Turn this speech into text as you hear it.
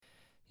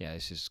Yeah,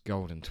 this is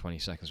golden 20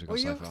 seconds we've got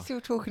Well, so you're far.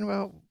 still talking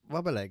about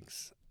rubber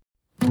legs.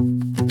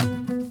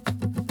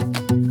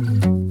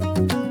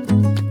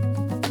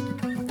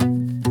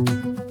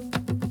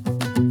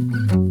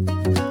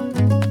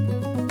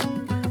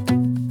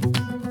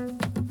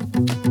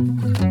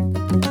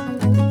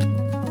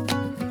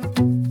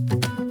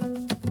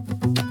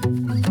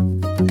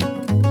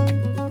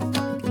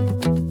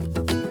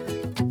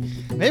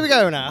 Here we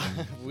go now.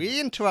 We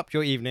interrupt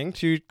your evening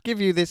to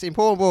give you this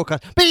important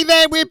broadcast. Be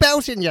there, we're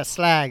belting, you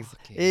slags.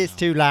 It's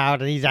too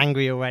loud and he's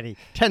angry already.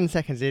 10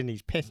 seconds in,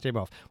 he's pissed him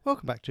off.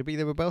 Welcome back to Be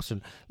There with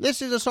Belson.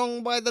 This is a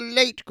song by the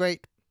late,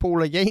 great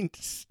Paula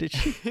Yates. Did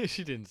she?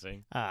 She didn't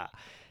sing.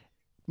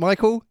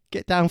 Michael,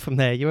 get down from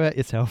there. You hurt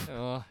yourself.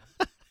 Oh,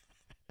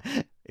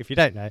 If you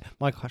don't know,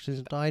 Michael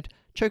Hutchinson died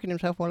choking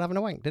himself while having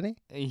a wank, didn't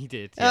he? he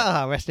did.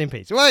 Yeah. Rest in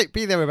peace. Right,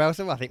 Be There with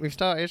Belson. I think we've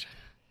started.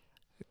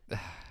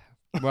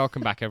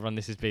 Welcome back, everyone.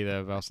 This is Be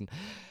There with Belson.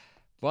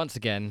 Once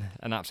again,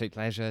 an absolute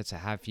pleasure to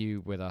have you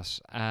with us.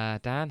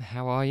 Dan,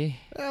 how are you?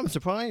 I'm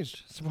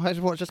surprised. Surprised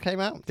with what just came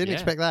out. Didn't Yeah.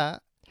 expect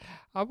that.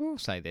 I will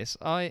say this.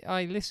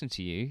 I listened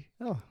to you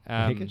Oh,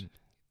 very good.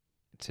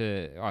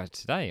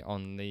 today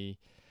on the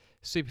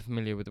Super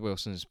Familiar with the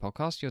Wilsons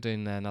podcast. You're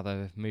doing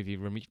another movie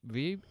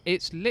review.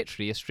 It's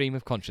literally a stream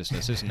of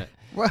consciousness, isn't it?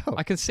 Well,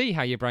 I can see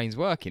how your brain's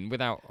working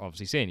without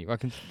obviously seeing you. I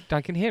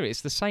can hear it.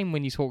 It's the same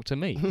when you talk to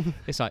me.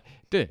 It's like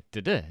duh, duh,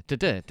 duh, duh,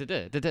 duh, duh,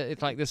 duh, duh, duh.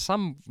 It's like there's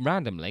some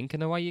random link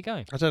and away you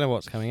go. I don't know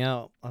what's coming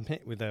out. I'm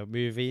hit with a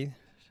movie,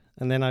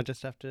 and then I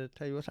just have to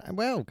tell you what's happening.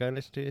 Well, go and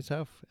listen to it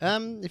yourself.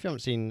 If you haven't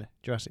seen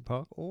Jurassic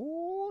Park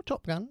or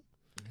Top Gun,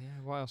 Yeah.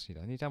 What else you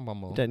done? You done one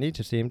more? you don't need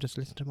to see him. Just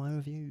listen to my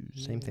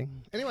reviews. Same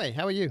thing. Anyway,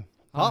 how are you?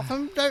 Apart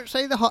from, don't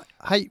say the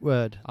hate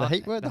word. The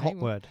hate word, the hot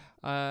word.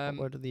 Hot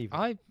word of the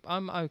evening.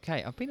 I'm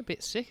okay. I've been a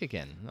bit sick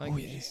again. Like, Oh,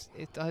 yeah.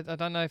 I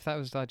don't know if that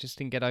was I just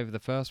didn't get over the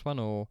first one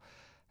or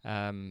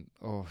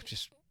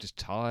just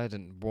tired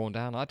and worn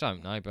down. I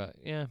don't know, but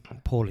yeah,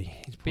 Poorly.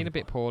 He's been a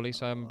bit poorly,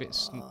 so I'm a bit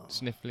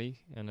sniffly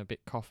and a bit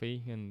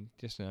coughy and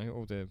just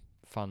all the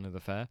fun of the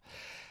fair.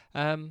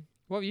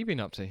 What have you been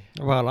up to?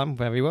 Well, I'm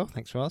very well.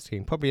 Thanks for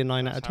asking. Probably a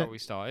 9 out of That's 10. how we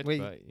started. Wait,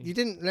 but you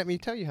didn't let me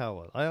tell you how I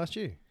was. I asked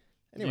you.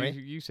 Anyway,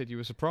 you said you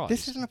were surprised.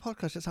 this isn't a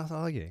podcast. It's us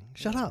arguing.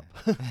 Shut up.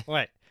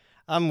 Wait,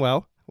 I'm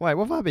well. Wait,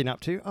 what have I been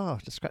up to? Oh,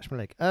 just scratched my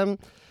leg.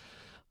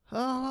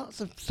 Lots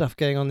of stuff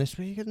going on this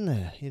week, isn't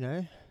there? You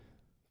know,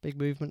 big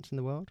movements in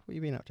the world. What have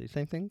you been up to?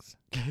 Same things?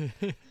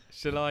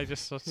 Shall I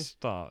just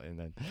start in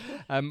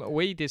then?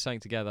 We did something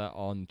together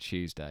on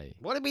Tuesday.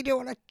 What did we do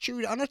on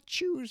a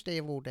Tuesday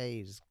of all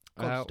days?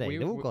 God's Day.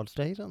 They're all God's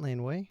days, aren't they, in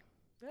a way?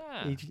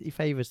 Yeah. He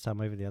favours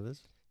some over the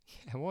others.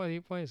 Why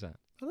is that?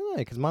 I don't know,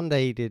 because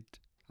Monday he did...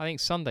 I think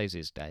Sunday's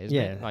his day, isn't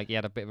Yeah. it? Like he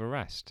had a bit of a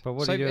rest. But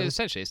what so did he do?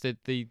 essentially, it's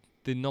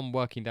the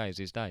non-working day is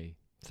his day.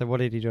 So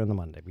what did he do on the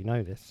Monday? We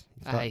know this.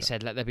 He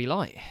said, "Let there be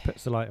light."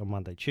 Puts the light on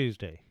Monday.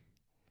 Tuesday.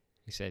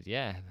 He said,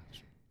 "Yeah,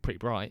 it's pretty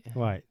bright."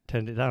 Right,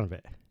 turned it down a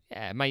bit.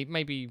 Yeah,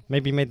 maybe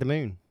Maybe made the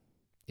moon.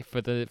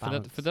 for the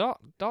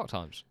dark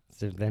times.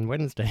 So then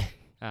Wednesday.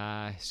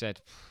 He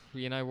said,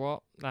 "You know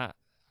what? That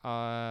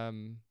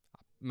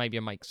maybe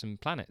I'll make some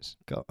planets."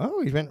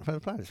 He went for the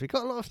planets. We've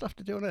got a lot of stuff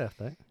to do on Earth,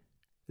 though.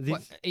 Well,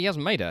 he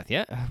hasn't made Earth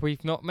yet.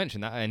 We've not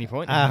mentioned that at any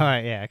point. Right,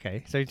 yeah,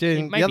 okay. So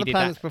doing Maybe the other did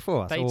planets that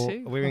before us, day or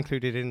two? we're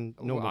included in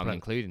Well, normal I'm planets?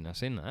 including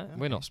us in that.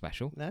 We're Okay. not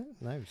special. No,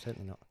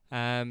 certainly not.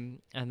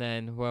 And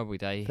then where are we?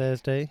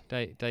 Thursday,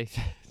 Day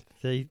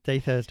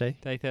Thursday.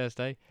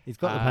 Thursday. He's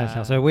got the planets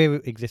now, so we're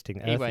existing.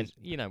 He Earth went, is...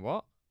 you know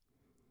what?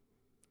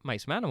 Make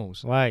some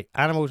animals. Right,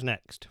 animals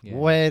next. Yeah.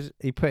 Where's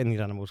he putting these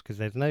animals? Because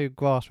there's no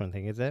grass or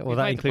anything, is there? Or He's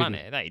that made the including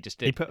planet. That he just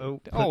he did. put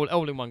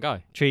all in one go.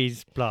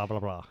 trees, blah blah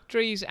blah,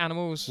 Trees,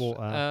 animals,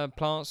 Water.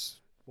 plants.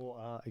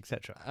 water,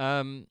 etc.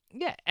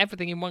 Yeah,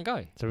 everything in one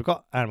go. So we've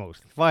got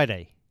animals.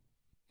 Friday,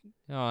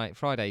 All right,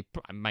 Friday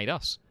made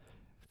us.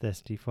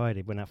 Thirsty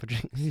Friday, went out for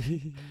drinks.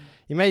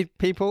 He made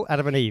people,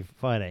 Adam and Eve.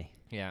 Friday,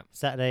 Yeah.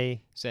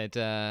 Saturday, Said,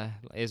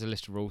 here's a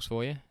list of rules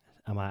for you.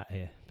 I'm out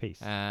here. Peace.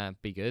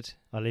 Be good.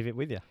 I'll leave it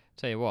with you.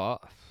 Tell you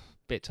what,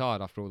 bit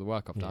tired after all the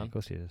work I've Yeah, done. of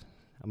course he is.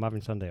 I'm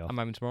having Sunday off. I'm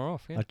having tomorrow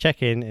off. Yeah. I'll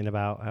check in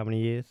about how many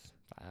years?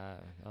 I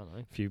don't know.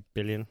 A few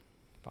billion.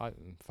 5.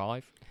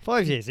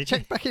 5 years. He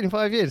checked back in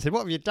 5 years. Said, "What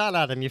have you done,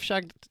 Adam? You've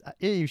shagged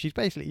Eve. She's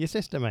basically your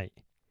sister, mate."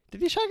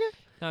 Did you shag her?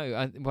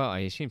 No, well, I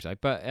assume so.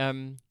 But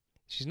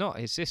she's not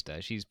his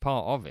sister. She's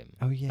part of him.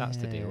 Oh yeah, That's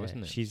the deal,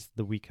 isn't it? She's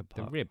the weaker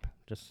The part. rib.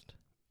 Just a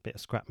bit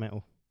of scrap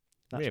metal.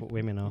 That's Rib. what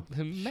women are.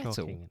 The metal.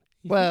 Shocking.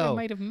 You Well, think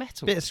they're made of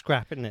metal. Bit of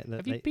scrap, isn't it? That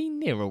Have you been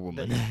near a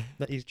woman?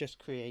 that he's just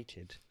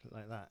created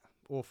like that.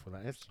 Awful,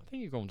 that is. I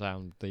think you've gone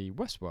down the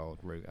Westworld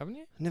route, haven't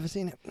you? Never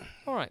seen it.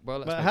 All right, well,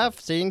 let's But I move have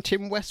seen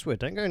Tim Westwood.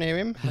 Don't go near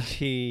him. on.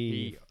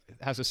 He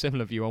has a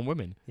similar view on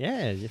women.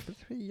 Yeah,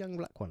 three young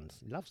black ones.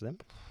 He loves them.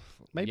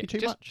 Maybe Yeah, too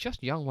just, much.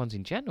 Just young ones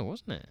in general,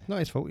 wasn't it? Not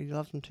his fault. He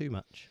loves them too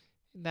much.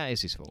 That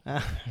is his fault.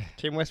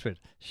 Tim Westwood,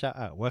 shout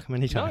out. Welcome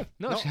anytime.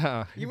 No,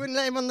 Not- You wouldn't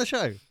let him on the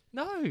show?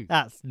 no.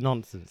 That's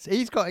nonsense.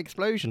 He's got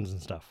explosions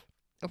and stuff.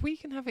 We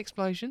can have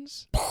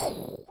explosions.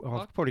 Oh,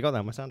 I've probably got that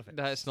on my sound effect.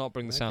 Let's not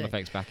bring the sound Okay.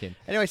 effects back in.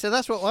 Anyway, so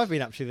that's what I've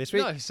been up to this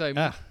week. No, so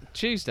Ah.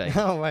 Tuesday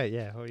Oh, wait,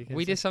 yeah. What were you gonna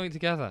we say? did something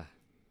together.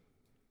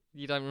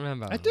 You don't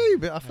remember? I do,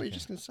 but I thought you were Okay.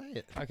 just going to say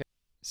it.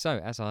 So,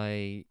 as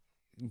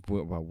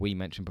we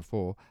mentioned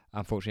before,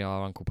 unfortunately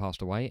our uncle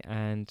passed away,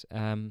 and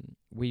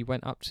we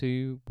went up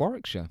to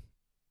Warwickshire.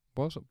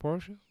 Was it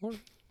Warwickshire?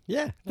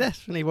 Yeah,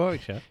 definitely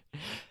Warwickshire.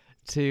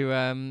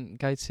 To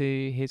go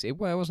to his. It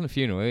wasn't a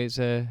funeral; it was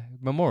a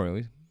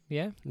memorial.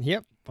 Yeah,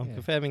 Yep, I'm Yeah.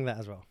 confirming that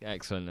as well.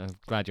 excellent. I'm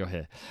glad you're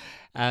here.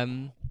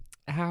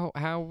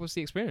 How was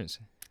the experience?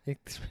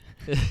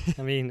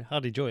 I mean,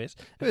 hardly joyous.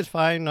 It was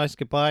fine. Nice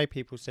goodbye.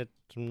 People said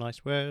some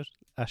nice words.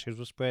 Ashes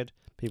were spread.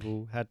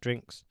 People had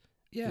drinks.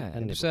 Yeah,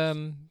 And it was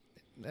nibbles.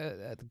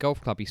 at the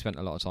golf club he spent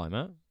a lot of time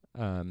at.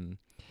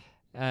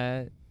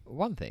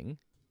 One thing,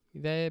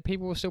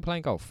 people were still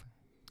playing golf.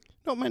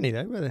 Not many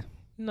though, were there?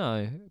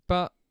 No,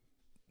 but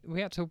we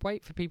had to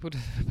wait for people to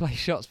play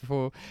shots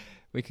before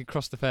we could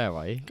cross the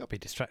fairway. Got to be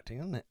distracting,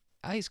 hasn't it?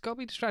 It's got to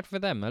be distracting for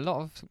them. A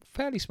lot of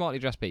fairly smartly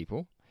dressed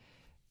people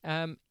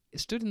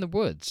stood in the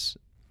woods,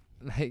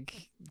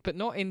 but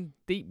not in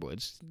deep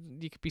woods.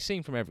 You could be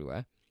seen from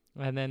everywhere.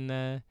 And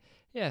then,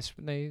 yes,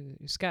 they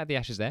scattered the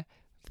ashes there.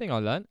 Thing I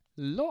learnt,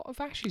 a lot of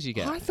ashes you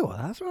get. I thought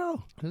that as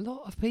well. A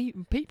lot of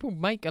people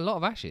make a lot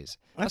of ashes.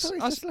 I thought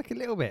it I was just like a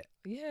little bit.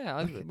 Yeah,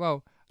 Okay.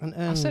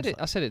 I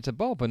said it to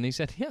Bob, and he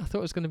said, "Yeah, I thought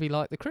it was going to be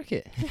like the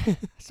cricket."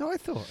 So I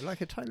thought,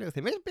 like a tiny little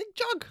thing. It's a big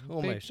jug,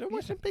 almost.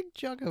 Almost a big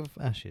jug of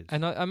ashes.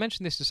 And I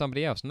mentioned this to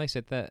somebody else, and they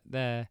said that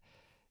they're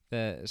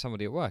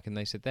somebody at work, and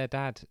they said their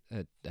dad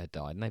had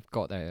died, and they've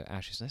got their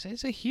ashes, and they said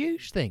it's a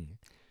huge thing,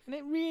 and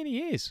it really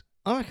is.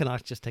 I reckon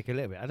I'd just take a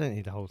little bit. I don't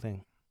need the whole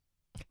thing.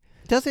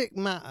 Does it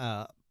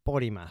matter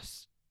body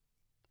mass?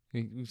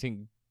 You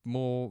think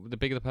more the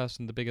bigger the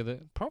person, the bigger the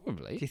Do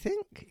probably. you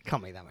think? It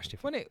can't make that much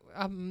difference. When it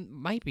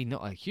maybe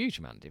not a huge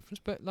amount of difference,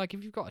 but like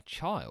if you've got a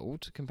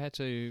child compared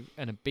to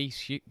an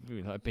obese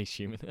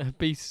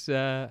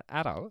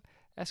adult,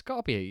 that's got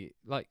to be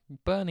like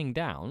burning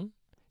down.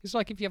 It's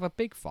like if you have a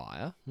big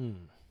fire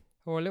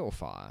or a little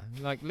fire.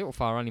 Like little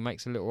fire only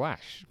makes a little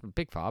ash.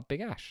 Big fire,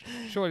 big ash.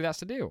 Surely that's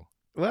the deal.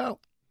 Well,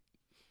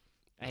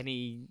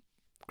 Any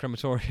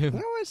crematorium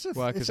no, it's a,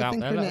 workers it's a out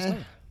there, thinking, let us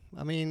know.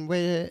 I mean,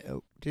 where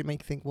did it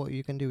make you think what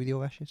you can do with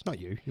your ashes? Not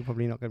you. You're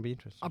probably not going to be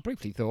interested. I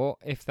briefly thought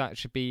if that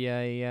should be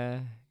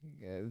a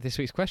this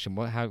week's question.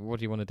 What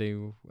do you want to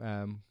do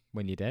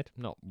when you're dead?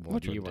 Not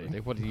what do you want to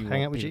do? What do you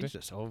Hang want out with people to do?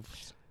 Jesus? Or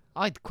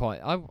I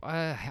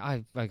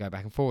go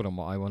back and forward on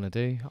what I want to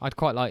do. I'd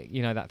quite like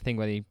that thing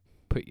where they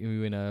put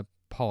you in a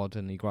pod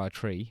and you grow a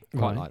tree.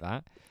 Quite Right. like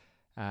that.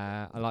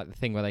 I like the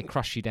thing where they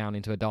crush you down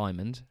into a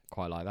diamond.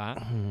 Quite like that.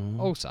 Mm.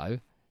 Also,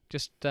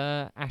 just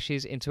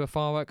ashes into a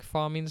firework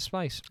farm in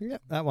space. Yeah,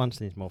 that one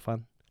needs more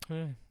fun.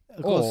 Yeah.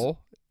 Of course,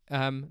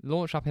 Or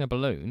launch up in a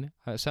balloon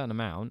at a certain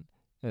amount,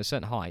 at a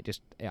certain height.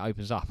 Just it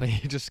opens up and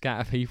you just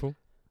scatter people.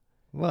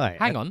 right.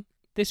 Hang on,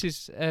 this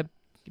is a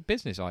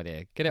business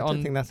idea. Get it I on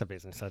don't think that's a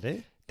business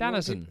idea.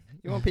 Danazon.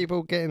 You want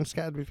people getting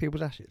scattered with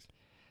people's ashes?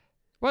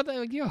 Well,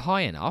 you're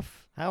high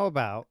enough. How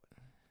about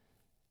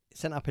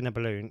sent up in a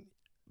balloon,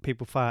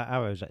 people fire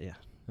arrows at you?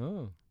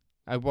 Oh,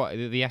 what?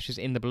 The ashes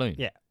in the balloon?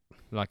 Yeah.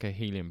 Like a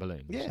helium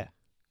balloon. Yeah.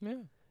 Yeah.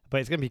 But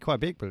it's going to be quite a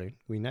big balloon.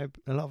 We know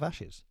a lot of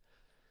ashes.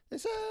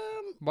 It's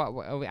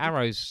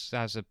Arrows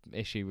has an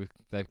issue with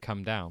they've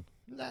come down.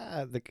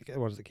 the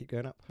ones that keep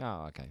going up.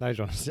 Oh, okay. Those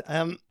ones.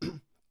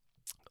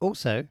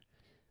 Also,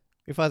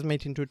 if I was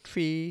made into a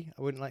tree,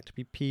 I wouldn't like to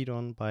be peed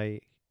on by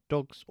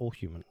dogs or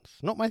humans.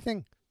 Not my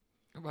thing.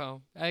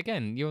 Well,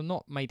 again, you're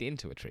not made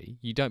into a tree.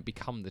 You don't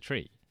become the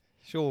tree.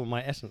 Sure,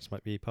 my essence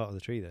might be part of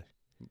the tree though.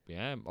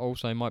 Yeah.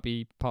 Also, might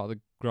be part of the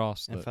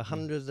grass. And that- for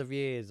hundreds of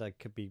years, I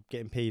could be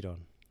getting peed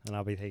on. And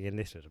I'll be thinking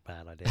this was a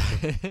bad idea.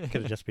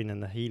 Could have just been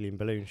in the helium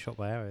balloon shot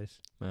by arrows.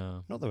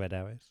 Oh, Not the red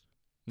arrows.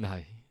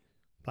 no.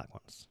 Black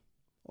ones.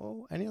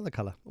 Or any other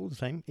colour. All the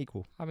same.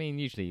 Equal. I mean,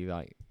 usually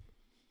like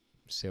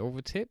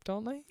silver tipped,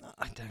 aren't they?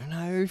 I don't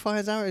know who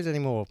fires arrows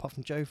anymore, apart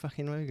from Joe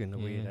fucking Rogan, the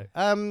Yeah.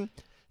 weirdo.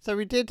 So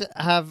we did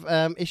have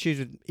issues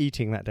with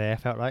eating that day, I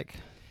felt like.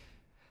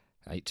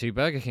 Ate 2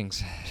 Burger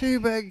Kings. 2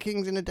 Burger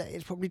Kings in a day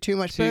is probably too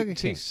much Two Burger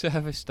King.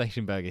 service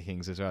station Burger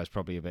Kings as well is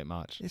probably a bit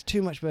much. It's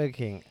too much Burger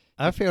King.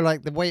 I feel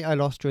like the weight I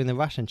lost during the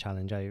ration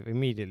challenge, I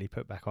immediately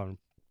put back on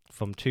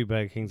from 2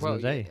 Burger Kings in a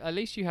day. At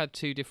least you had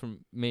 2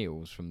 different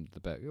meals from the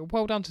burger.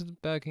 Well done to the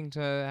Burger King to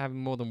having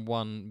more than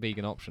one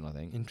vegan option, I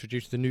think.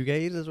 Introduced the new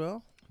gays as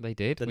well. They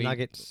did. The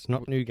nuggets,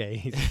 not new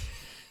gays.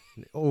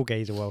 All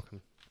gays are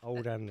welcome.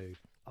 Old and new.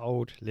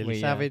 Old, Lily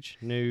Savage,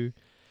 new,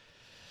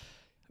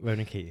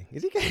 Ronan Keating.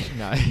 Is he gay?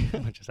 No.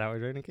 I just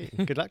outed Ronan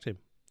Keating. Good luck to him.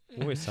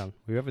 Or his son,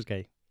 whoever's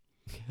gay.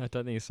 I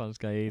don't think his son's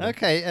gay either.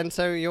 Okay, and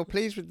so you're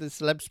pleased with the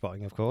celeb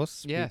spotting, of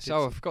course. Yeah, We did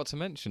so I forgot to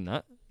mention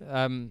that.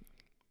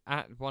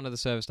 At one of the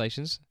service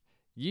stations,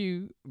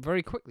 you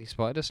very quickly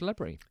spotted a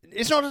celebrity.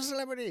 It's not a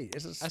celebrity.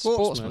 It's a A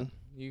sportsman. sportsman.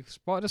 You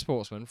spotted a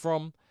sportsman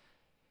from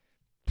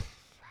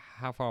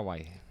how far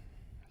away?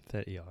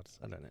 30 yards.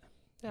 I don't know.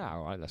 Yeah,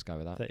 all right, let's go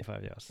with that.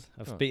 35 yards.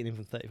 I've Oh. beaten him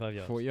from 35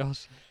 yards. 40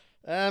 yards.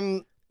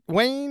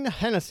 Wayne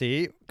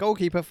Hennessy,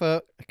 goalkeeper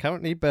for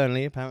currently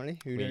Burnley, apparently.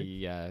 Who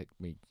knows?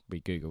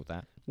 We googled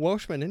that.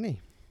 Welshman, isn't he?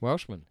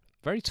 Welshman,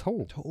 very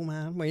tall. Tall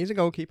man. Well, he's a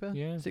goalkeeper.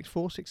 Yeah.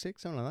 6'4", 6'6",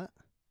 something like that.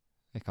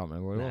 I can't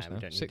remember what it Nah, was we now.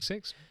 don't need-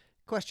 6'6".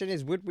 Question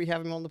is, would we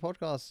have him on the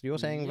podcast? You're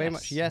saying very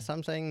much Yes. yes.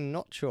 I'm saying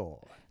not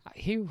sure.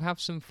 He'll have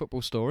some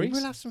football He stories.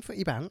 will have some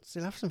footy bants.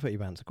 He'll have some footy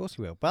bants. Of course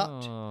he will. But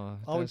oh,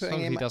 are we as putting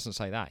long as him he at- doesn't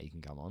say that, he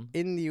can come on.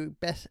 in the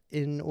best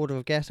in order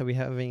of guess, are we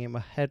having him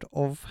ahead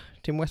of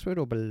Tim Westwood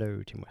or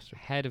below Tim Westwood?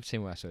 Head of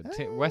Tim Westwood.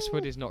 Oh.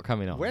 Westwood is not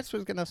coming on.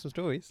 Westwood's gonna have some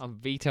stories. I'm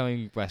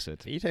vetoing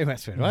Westwood. Veto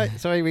Westwood, right?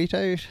 Sorry,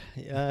 vetoed.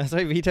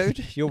 Sorry,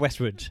 vetoed. You're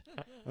Westwood.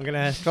 I'm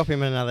gonna drop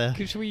him another.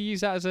 Should we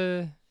use that as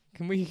a?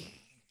 Can we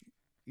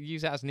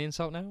use that as an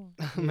insult now?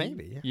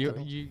 Maybe. Yeah.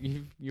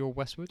 You're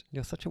Westwood.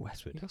 You're such a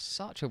Westwood. You're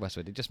such a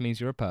Westwood. It just means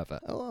you're a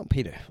pervert. Oh,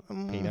 pedo.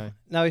 Pedo.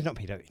 No, he's not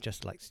pedo. He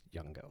just likes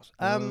young girls.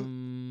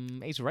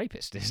 He's a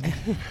rapist, isn't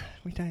he?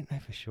 We don't know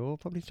for sure.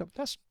 Probably stop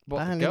That's what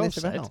the banning girl this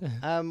said.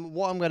 about.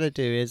 What I'm gonna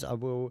do is I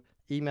will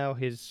email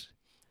his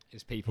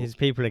His people.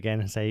 people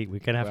again and say we're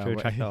gonna have to Well,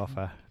 retract the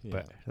offer. Yeah.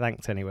 But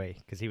thanks anyway,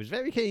 because he was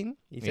very keen.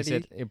 He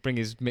said he'd bring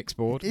his mix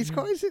board he's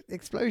got his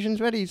explosions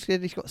ready. He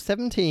said he's got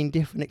 17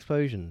 different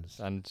explosions.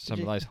 and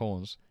some of those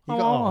horns. He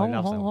got, he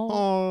loves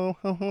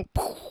them.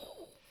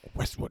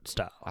 Westwood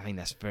style. I mean,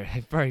 that's very,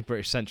 very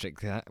British centric.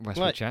 That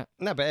Westwood Right. chat.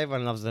 No, but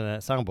everyone loves the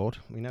soundboard.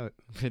 We know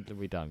it.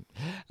 We don't.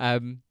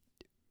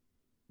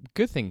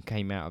 Good thing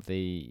came out of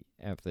the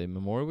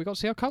memorial. We got to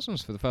see our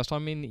cousins for the first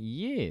time in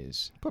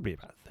years. Probably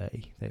about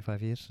 30,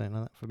 35 years, something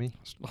like that for me.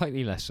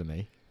 Slightly less for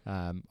me.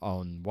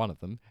 On one of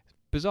them,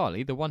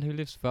 bizarrely, the one who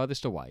lives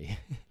furthest away.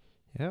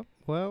 Yep.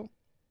 Well,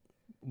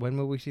 when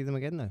will we see them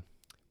again, though?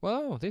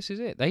 Well, this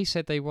is it. They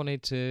said they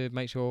wanted to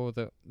make sure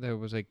that there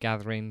was a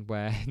gathering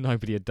where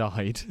nobody had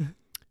died.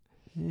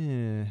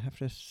 Yeah, have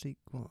to seek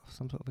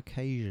some sort of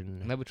occasion.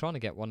 And they were trying to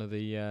get one of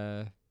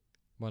the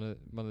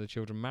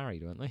children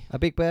married, weren't they? A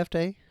big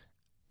birthday,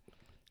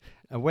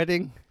 a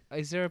wedding,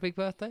 Is there a big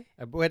birthday?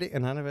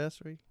 an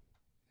anniversary.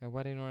 A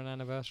wedding or an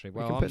anniversary? We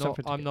Well, can I'm put not.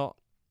 something I'm together. not.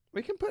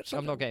 We can put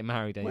I'm not getting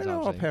married When anytime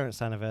are our soon. parents'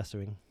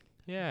 anniversarying?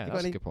 Yeah, You got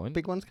that's a any good point.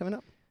 Big ones coming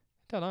up?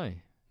 Don't know.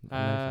 No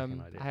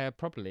fucking idea. I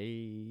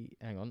probably.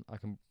 Hang on, I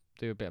can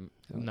do a bit. Of,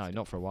 Oh, no, that's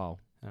not for a while.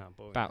 Oh,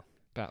 boy. About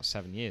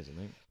 7 years, I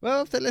think.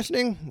 Well, if they're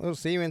listening, we'll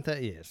see you in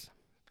 30 years.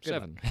 Good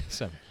 7.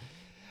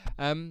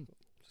 7.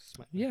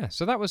 Smack. Yeah.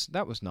 So that was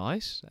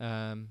nice.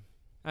 And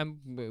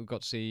we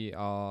got to see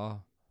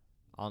our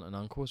aunt and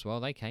uncle as well.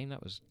 They came.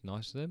 That was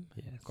nice of them.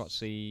 Yes. Got to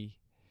see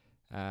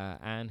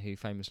Anne, who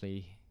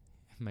famously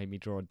made me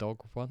draw a dog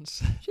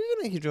once. She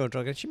didn't make you draw a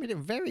dog, and she made it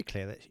very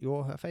clear that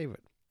you're her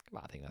favourite.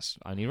 Well, I think that's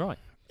only right.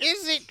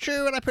 Is it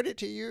true when I put it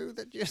to you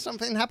that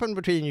something happened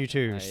between you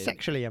two? I-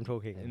 Sexually, I'm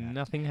talking. about.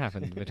 Nothing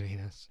happened between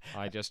us.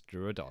 I just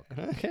drew a dog.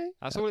 Okay.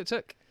 That's all it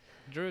took.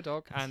 Drew a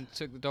dog and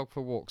took the dog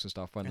for walks and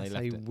stuff when That's they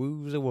how left he it.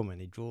 woos a woman.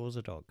 He draws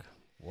a dog.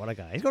 What a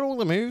guy. He's got all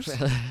the moves.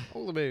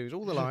 all the moves.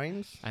 All the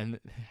lines. And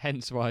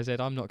hence why I said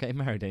I'm not getting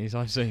married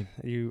anytime soon.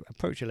 You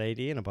approach a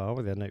lady in a bar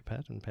with a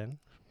notepad and pen.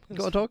 You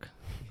got a dog?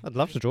 I'd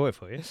love to draw it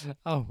for you.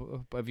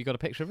 Oh, but have you got a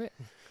picture of it?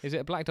 Is it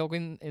a black dog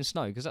in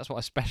snow? Because that's what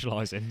I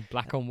specialise in,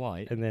 black on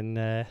white. And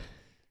then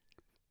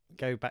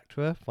go back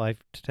to her, 5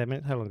 to 10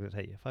 minutes. How long did it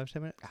take you? 5 to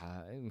 10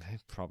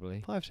 minutes?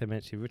 Probably. 5 to 10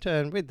 minutes. You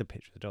return with the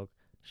picture of the dog.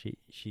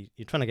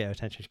 You're trying to get her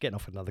attention. She's getting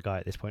off with another guy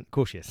at this point. Of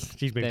course she is.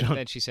 She's moved on.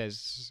 Then she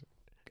says,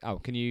 "Oh,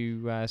 can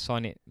you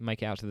sign it?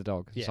 Make it out to the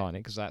dog. Yeah. Sign it,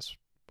 because that's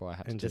what I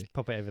have And to just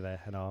pop it over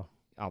there, and do.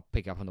 I'll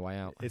pick it up on the way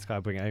out." this guy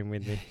will bring it home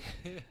with me.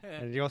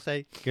 And you'll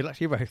say, good luck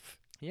to you both.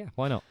 Yeah,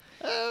 why not?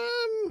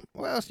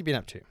 What else have you been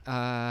up to?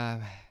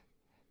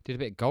 Did a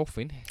bit of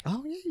golfing.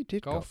 Oh, yeah, you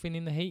did. Golfing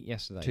in the heat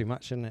yesterday. Too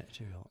much, isn't it?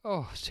 Too hot.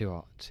 Oh, it's too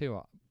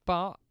hot.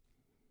 But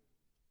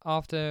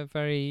after a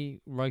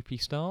very ropey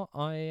start,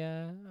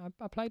 I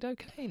played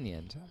okay in the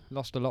end.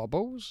 Lost a lot of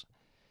balls.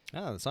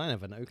 Oh, the sign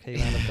of an okay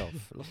round of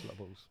golf. Lost a lot of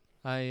balls.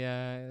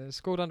 I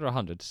scored under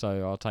 100,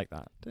 so I'll take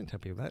that. Don't tell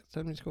people that.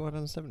 Tell them you scored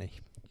under 70.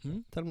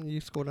 Tell them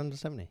you scored under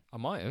 70. I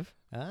might have.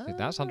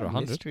 That's under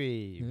 100. Mystery.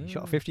 You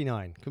shot a Yeah.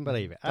 59. Couldn't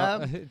believe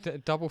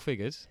it. Double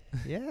figures.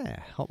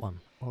 Yeah, hot one.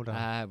 Well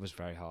done. It was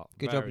very hot.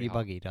 Good job very you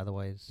hot. buggied,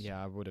 otherwise.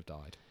 Yeah, I would have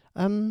died.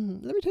 Let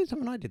me tell you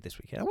something I did this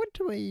weekend. I went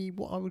to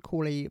what I would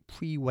call a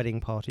pre-wedding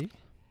party.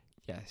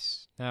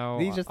 Yes. Now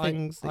These are I-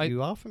 things that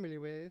you are familiar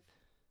with.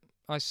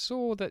 I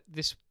saw that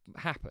this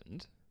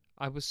happened.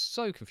 I was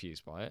so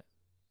confused by it.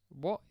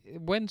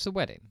 When's the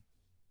wedding?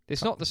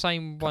 It's not the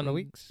same Couple one. of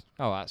weeks.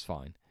 Oh, that's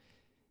fine.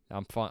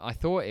 I'm fine. I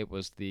thought it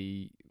was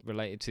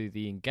related to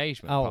the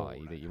engagement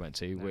party that you went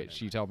to, No,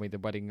 which no. you told me the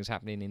wedding is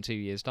happening in 2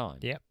 years' time.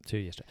 Yep, 2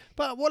 years.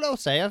 But what I'll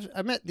say,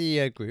 I met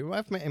the group.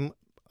 I've met him,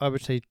 I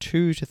would say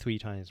 2 to 3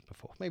 times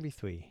before. Maybe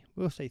 3.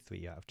 We'll say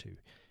 3 out of 2.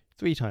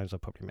 3 times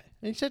I've probably met.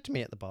 And he said to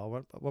me at the bar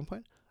at one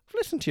point, I've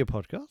listened to your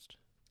podcast.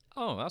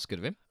 Oh, that's good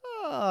of him.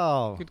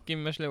 Oh, Could give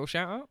him a little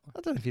shout out.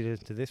 I don't know if you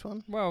listened to this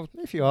one. Well,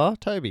 If you are,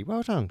 Toby,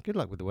 well done. Good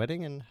luck with the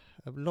wedding and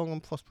a long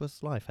and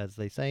prosperous life, as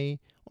they say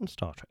on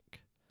Star Trek.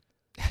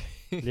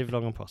 Live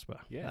long and prosper.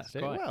 Yes, That's it.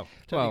 quite. Well,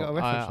 Toby got a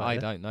reference right I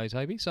there. don't know,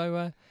 Toby.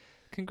 So,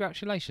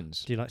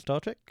 congratulations. Do you like Star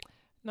Trek?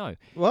 No.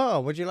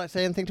 Well, would you like to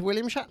say anything to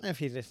William Shatner if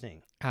he's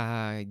listening?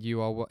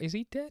 You are what? Is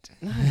he dead?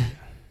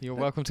 You're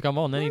welcome to come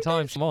on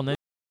anytime. Come on.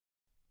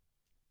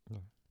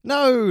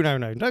 No.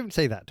 Don't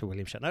say that to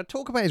William Shatner.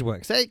 Talk about his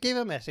work. Give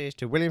a message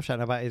to William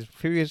Shatner about his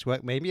previous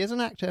work, maybe as an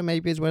actor,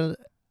 maybe as well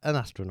an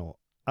astronaut.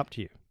 Up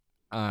to you.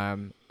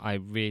 I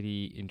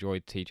really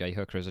enjoyed T.J.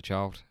 Hooker as a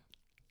child.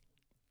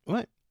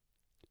 Right.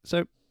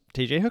 So,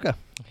 T.J. Hooker.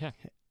 Yeah.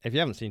 If you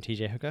haven't seen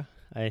T.J. Hooker,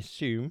 I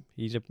assume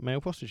he's a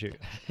male prostitute.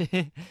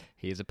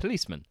 He is a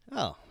policeman.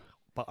 Oh,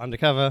 but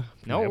undercover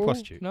male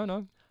prostitute.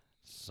 No.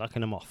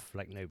 Sucking them off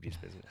like nobody's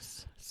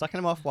business. Sucking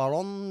them off while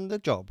on the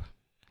job.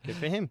 Good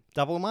for him.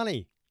 Double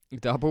money.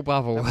 Double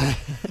bubble.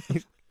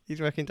 He's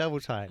working double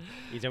time.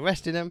 He's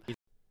arresting him.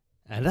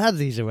 And as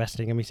he's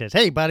arresting him, he says,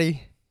 "Hey, buddy, do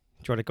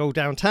you want to go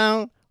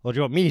downtown or do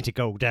you want me to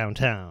go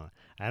downtown?"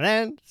 And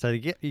then, so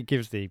he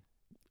gives the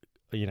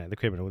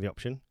criminal the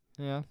option.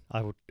 Yeah.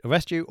 I will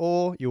arrest you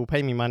or you will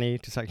pay me money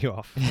to suck you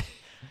off.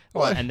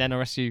 Well, and then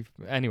arrest you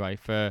anyway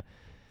for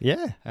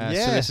yeah.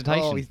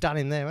 solicitation. Oh, he's done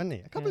in there, hasn't he?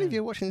 I can't believe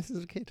you were watching this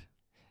as a kid.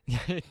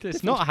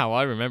 It's not how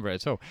I remember it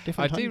at all.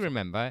 I do times.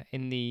 remember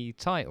in the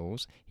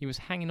titles he was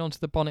hanging onto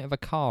the bonnet of a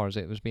car as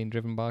it was being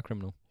driven by a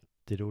criminal.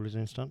 Did all his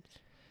own stunts?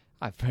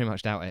 I very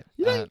much doubt it.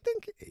 You don't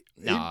think?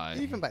 No.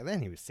 Even back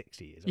then, he was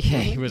 60 years old. Yeah,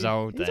 he was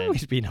old He's then.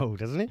 always been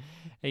old, hasn't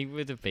he? He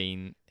would have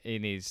been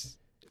in his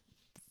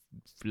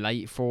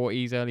late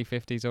 40s, early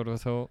 50s, I would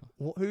have thought.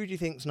 Who do you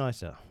think's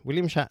nicer,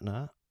 William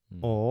Shatner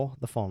or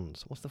the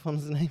Fonz? What's the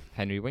Fonz's name?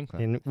 Henry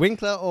Winkler.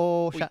 Winkler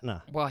or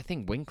Shatner? Well, I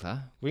think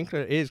Winkler.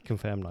 Winkler is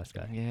confirmed nice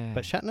guy. Yeah.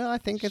 But Shatner, I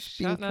think, has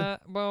been... Shatner,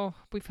 well,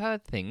 we've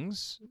heard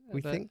things.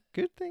 We that think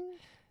good things.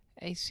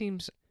 he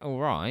seems all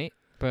right,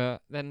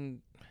 but then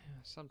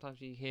sometimes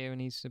you hear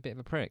and he's a bit of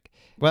a prick.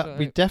 Well,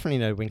 we definitely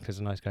know Winkler's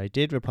a nice guy. He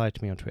did reply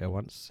to me on Twitter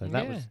once, so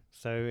that Yeah. was...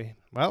 So,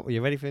 well, are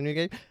you ready for the new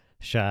game?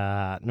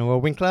 Shatner or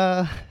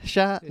Winkler?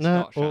 Shatner,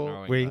 not Shatner or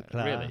or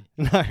Winkler? Winkler, really?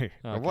 No.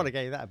 Well, what Okay. a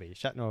game that'd be.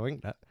 Shatner or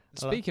Winkler.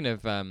 Speaking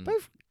of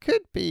Both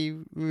could be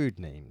rude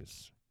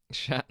names.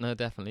 Shatner,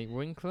 definitely.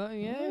 Winkler,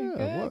 yeah.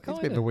 Well, he's a bit of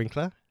a kinda.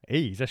 Winkler.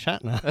 He's a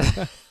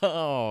Shatner.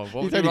 Oh,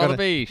 what He's would you only rather got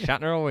be,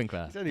 Shatner or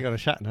Winkler? He's only got a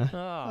Shatner.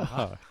 Oh,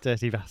 Oh,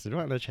 dirty bastard,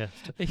 right on the chest.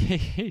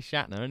 he's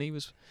Shatner, and he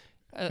was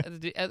at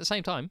the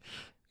same time.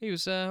 He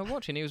was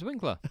watching. He was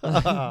Winkler.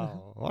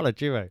 Oh, what a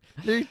duo.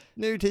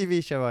 New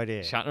TV show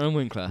idea. Shatner and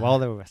Winkler. While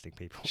they were arresting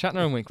people.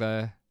 Shatner and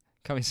Winkler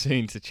coming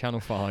soon to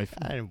Channel 5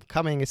 And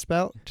coming is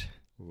spelt.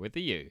 with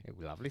the U.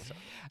 Lovely stuff.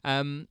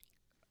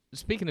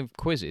 Speaking of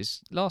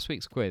quizzes, last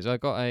week's quiz, I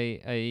got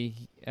a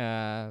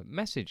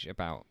message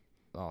about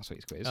last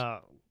week's quiz.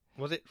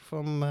 Was it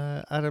from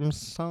Adam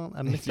Sandler?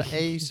 Mr.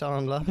 A.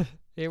 Sandler?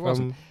 It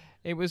wasn't. From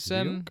It was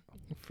New York?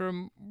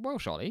 from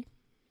Welsh Ollie.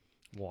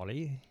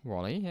 Wally.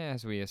 Wally,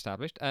 as we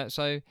established.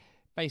 So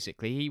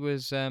basically, he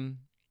was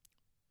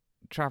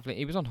travelling.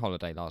 He was on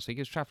holiday last week.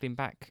 He was travelling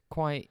back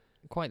quite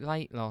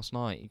late last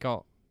night. He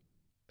got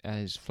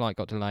his flight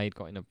got delayed.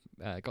 Got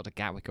to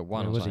Gatwick at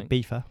 1 or Was something.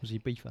 he beefer? Was he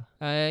beefer?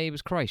 He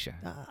was Croatia.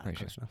 Croatia.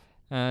 Close enough.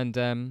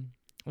 And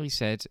he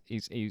said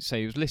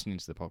he was listening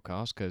to the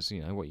podcast because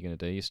what you're going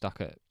to do. You're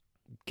stuck at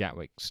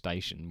Gatwick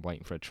station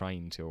waiting for a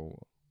train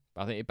till.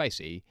 I think it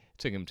basically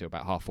took him to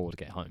about 4:30 to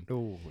get home.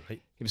 Oh,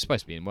 right. He was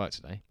supposed to be in work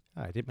today.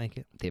 I did make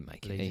it. Didn't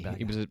make it. Lazy He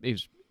bagger. was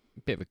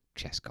a bit of a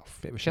chest cough.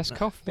 Bit of a chest Shatner.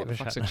 cough? Bit What of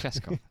the a fuck's a Shatner.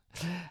 chest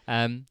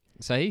cough?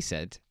 So he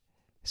said,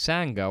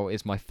 Sangirl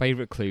is my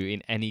favourite clue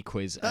in any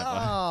quiz ever.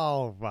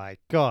 Oh, my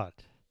God.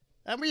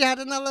 And we had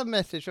another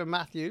message from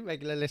Matthew,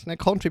 regular listener,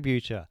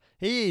 contributor.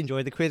 He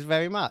enjoyed the quiz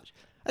very much.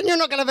 And you're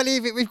not going to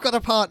believe it, we've got a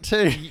part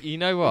 2. You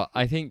know what?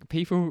 I think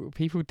people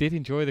did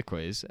enjoy the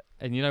quiz,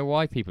 and you know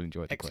why people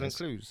enjoyed the Excellent quiz?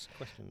 clues.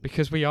 Questions.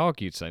 Because we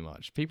argued so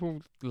much.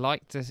 People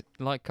like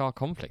our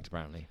conflict,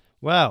 apparently.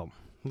 Well,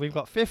 we've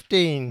got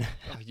 15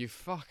 Oh, you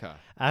fucker.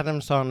 Adam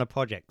Sandler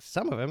projects.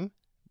 Some of them,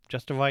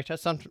 just a writer.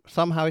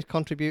 Somehow he's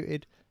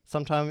contributed.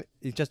 Sometimes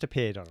he's just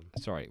appeared on them.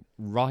 Sorry,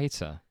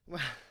 writer.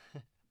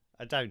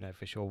 I don't know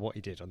for sure what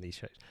he did on these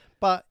shows.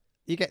 But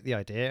you get the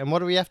idea. And what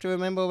do we have to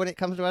remember when it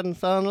comes to Adam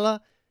Sandler?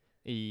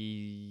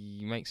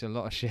 He makes a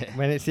lot of shit.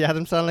 When it's the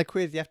Adam Sandler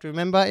quiz, you have to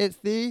remember it's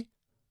the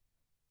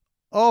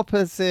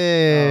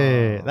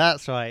opposite. Oh,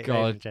 That's right.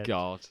 ladies and gents.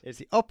 God. It's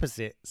the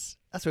opposites.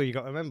 That's all you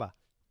got to remember.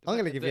 I'm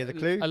going to give you the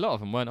clue. A lot of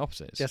them weren't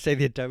opposites. Just say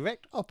the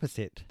direct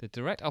opposite. The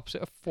direct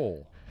opposite of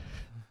 4.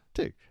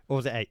 2. Or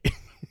was it 8?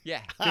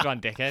 Yeah, good one,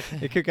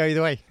 dickhead. It could go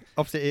either way.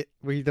 Opposite it,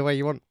 either way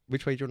you want.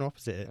 Which way do you want to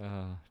opposite it?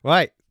 Oh,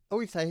 Right.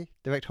 Always say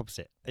direct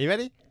opposite. Are you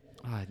ready?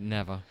 I'd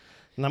never.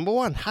 Number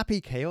 1, happy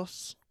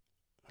chaos.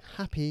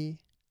 Happy.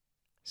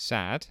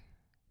 Sad.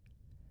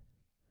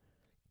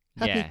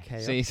 Happy Yeah.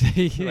 chaos.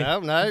 See,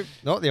 Well, no,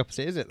 not the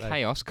opposite, is it? Though?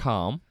 chaos,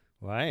 calm.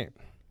 Right.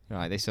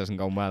 Right, this hasn't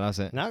gone well, has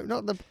it? No,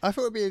 not the. I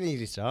thought it'd be an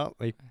easy start.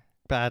 A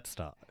bad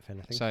start, if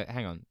anything. So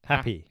hang on.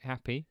 Happy.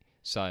 Happy.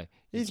 So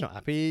He's not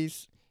happy.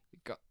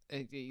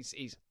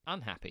 he's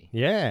unhappy.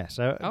 Yeah.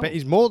 So, Oh. but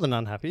he's more than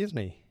unhappy, isn't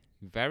he?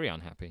 Very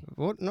unhappy.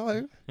 What?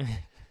 No.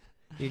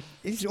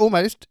 He's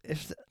almost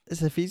as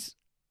if he's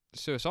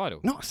Suicidal.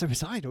 not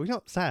suicidal. He's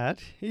not sad.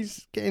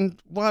 He's getting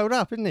wild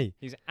up, isn't he?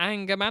 He's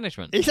anger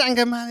management. He's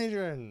anger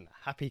management.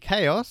 Happy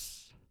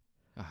chaos.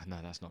 Oh, no,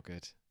 that's not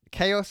good.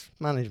 Chaos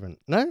management.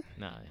 No?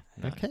 No.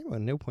 Okay, well,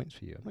 0 points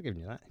for you. I'm not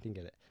giving you that. You didn't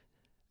get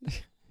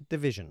it.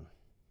 Division.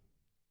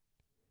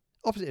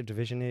 Opposite of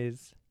division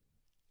is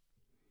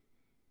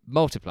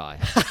Multiply.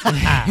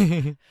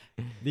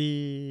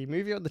 the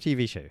movie or the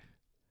TV show.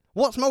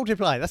 What's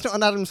Multiply? That's not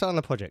an Adam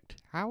Sandler project.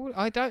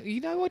 I don't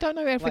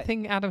know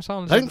everything Adam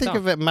Sandler's Don't ever think done.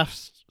 of it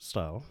maths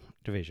style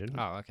division.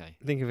 Oh, okay.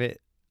 Think of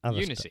it other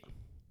Unity. style.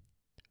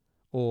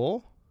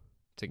 Or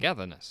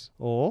Togetherness.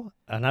 an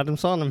Adam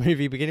Sandler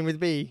movie beginning with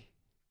B.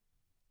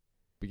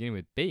 Beginning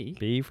with B.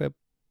 B for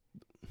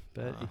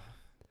Bertie. Ah,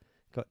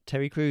 Got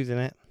Terry Crews in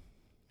it.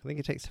 I think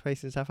it takes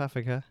place in South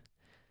Africa.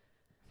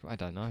 I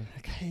don't know.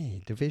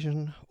 Okay,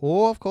 division.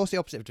 Or, of course, the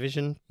opposite of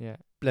division. Yeah.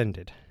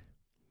 Blended.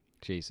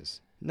 Jesus.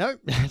 No,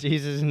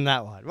 Jesus isn't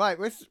that one. Right,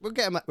 we'll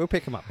get 'em up. We'll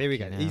pick them up. Here we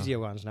go. Fucking hell. Easier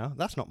ones now.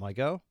 That's not my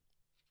girl.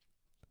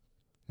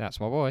 That's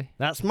my boy.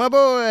 That's my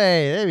boy.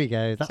 There we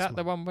go. Is That's that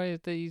the one where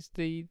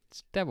the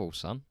devil's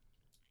son?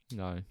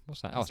 No.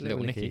 What's that? Oh, That's it's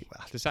Little Nicky.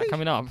 Well, Is that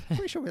coming up?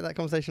 Pretty sure we had that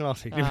conversation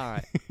last week. All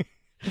right.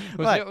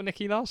 Was Right. Little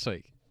Nicky last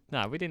week?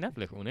 No, we didn't have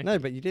Little Nicky. No,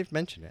 but you did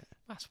mention it.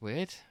 That's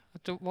weird. Why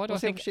do What's I the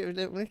think opposite of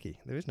Little Nicky?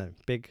 There is no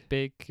big.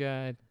 big?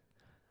 Good.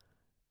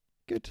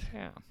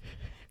 Yeah.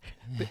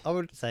 I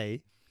would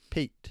say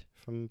Pete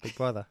from Big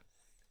Brother.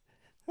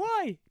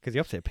 Why? Because the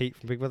opposite of Pete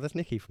from Big Brother is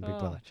Nicky from Big Oh,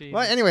 Brother. Jesus.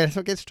 Right, anyway, let's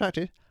not get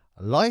distracted.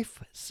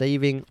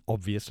 Life-saving,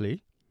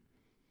 obviously.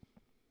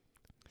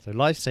 So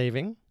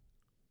life-saving.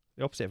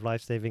 The opposite of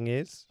life-saving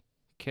is...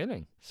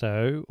 Killing.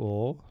 So,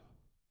 or...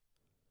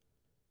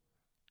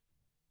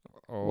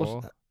 what's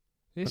Or that?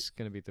 this is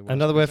going to be the one.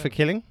 Another word for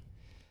killing?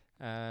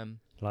 Um,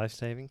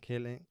 Life-saving,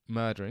 killing.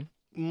 murdering.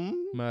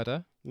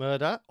 Murder.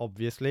 Murder,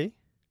 obviously.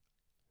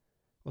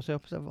 What's the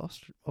opposite of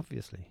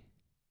obviously?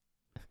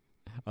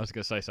 I was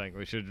going to say something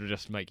which should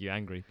just make you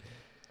angry.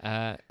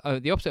 The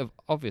opposite of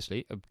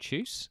obviously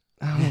obtuse.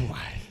 Oh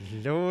my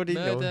lordy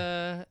lord.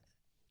 Murder.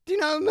 Do you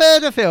know a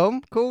murder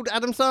film called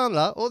Adam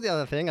Sandler? Or the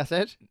other thing I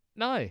said?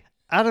 No.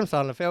 Adam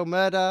Sandler film,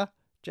 murder,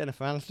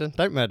 Jennifer Aniston.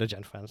 Don't murder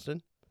Jennifer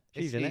Aniston.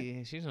 She's in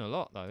it. She's in a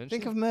lot though. Isn't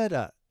Think she? of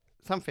murder.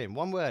 Something.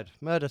 One word.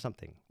 Murder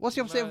something. What's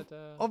the opposite of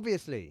Murder.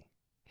 obviously?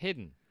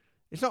 Hidden.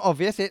 It's not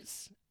obvious,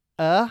 it's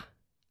I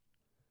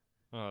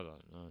don't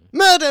know.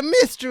 murder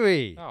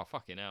mystery. Oh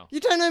fucking hell! You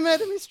don't know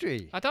murder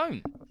mystery. I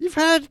don't. You've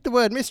heard the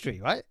word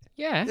mystery, right?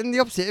 Yeah. And the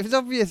opposite is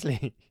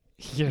obviously.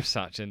 You're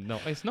such a no.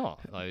 It's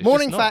not. Though. It's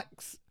Morning just not.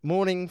 facts.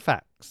 Morning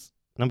facts.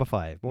 Number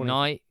 5. Morning.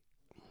 Night.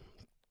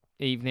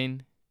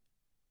 Evening.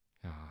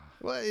 Ah.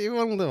 Well, you're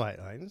on the right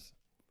lines.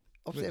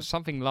 Opposite of...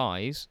 Something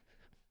lies.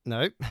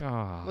 No.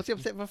 Ah. What's the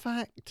opposite of a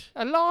fact?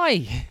 A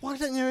lie. Why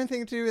don't you have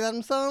anything to do with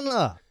Adam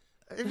Sandler?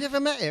 Have you ever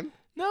met him?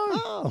 No.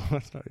 Oh,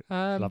 that's not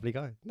Um, lovely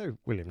guy. No,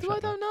 William I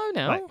Shatner. don't know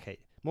now. Right, okay.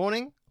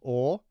 Morning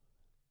or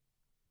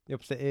the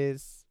opposite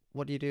is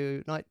what do you do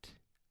at night?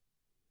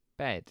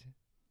 Bed.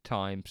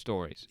 Time.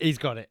 Stories. He's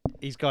got it.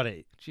 He's got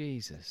it.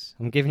 Jesus.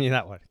 I'm giving you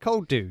that one.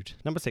 Cold dude.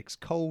 Number 6.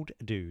 Cold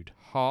dude.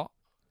 Hot.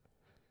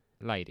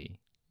 Lady.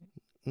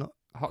 Not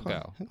Hot quite.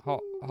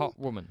 girl. Hot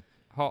woman.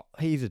 Hot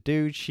He's a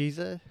dude. She's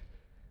a...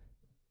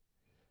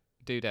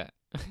 dudette.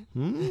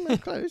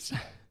 That's close.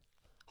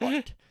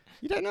 Hot.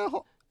 You don't know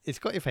hot. It's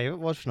got your favourite,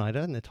 Rob Schneider,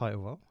 in the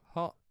title role.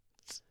 Hot.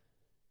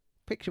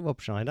 Picture Rob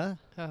Schneider.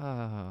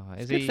 Ah.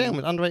 It's Is a good he? film.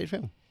 An underrated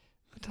film.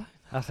 I don't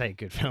I'll say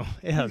good film.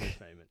 It has its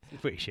moments.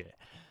 It's pretty shit.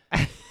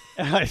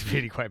 It's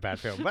really quite a bad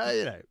film. But,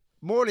 you know.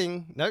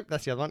 Morning. Nope,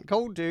 that's the other one.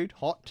 Cold dude.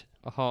 Hot.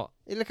 A hot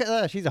Hey, look at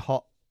her. She's a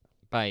hot.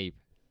 babe.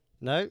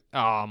 No.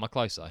 Ah, am I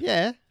close though?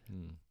 Yeah.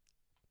 Hmm.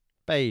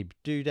 Babe.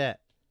 Dudette.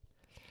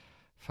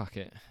 Fuck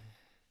it.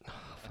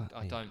 Fuck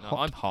I me. don't know. Hot,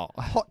 I'm hot.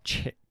 hot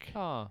chick.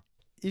 Ah,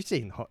 You've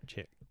seen Hot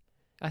Chick.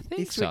 I He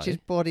think so. switches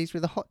bodies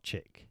with a hot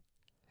chick.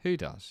 Who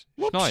does?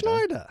 Rob Schneider.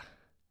 Schneider.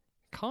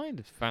 Kind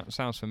of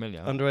sounds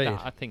familiar. Underrated.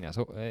 I think that's.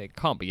 It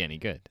can't be any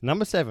good.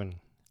 Number 7.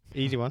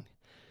 Easy one.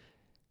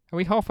 Are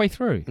we halfway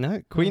through?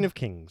 No. Queen Oh. of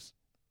Kings.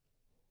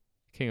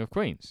 King of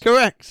Queens.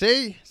 Correct.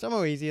 See? Some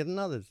are easier than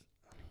others.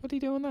 What do you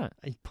do on that?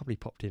 He probably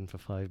popped in for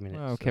 5 minutes.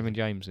 Well, so- Kevin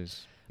James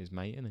is his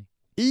mate, isn't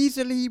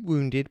Easily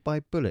wounded by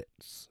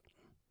bullets.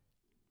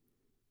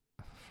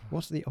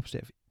 What's the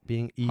opposite of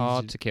being he? easy?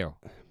 Hard to kill.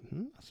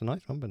 That's a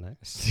nice one, but no.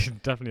 It's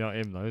definitely not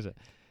him though, is it?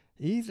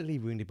 Easily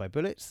wounded by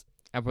bullets.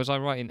 Was I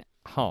right in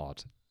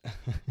hard?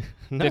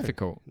 No.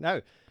 Difficult. No.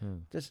 Oh.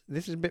 This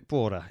is a bit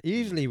broader.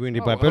 Easily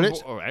wounded by Oh,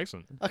 bullets. Oh,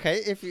 excellent. Okay,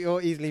 if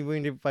you're easily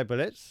wounded by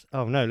bullets.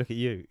 Oh no, look at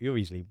you. You're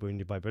easily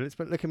wounded by bullets,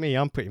 but look at me.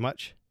 I'm pretty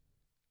much.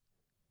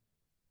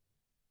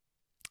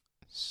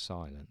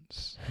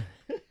 Silence.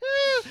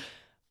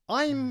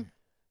 I'm.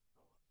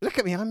 Look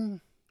at me.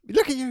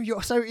 Look at you.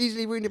 You're so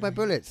easily wounded by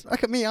bullets.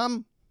 Look at me.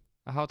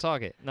 A hard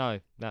target? No,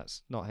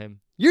 that's not him.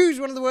 Use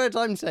one of the words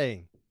I'm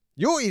saying.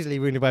 You're easily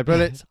wounded by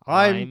bullets.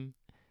 I'm.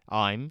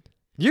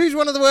 Use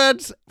one of the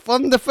words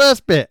from the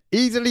first bit.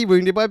 Easily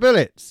wounded by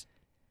bullets.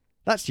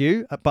 That's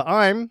you, but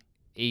I'm.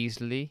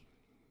 Easily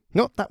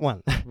Not that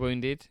one.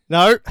 wounded.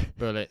 No.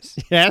 Bullets.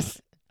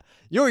 Yes.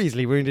 You're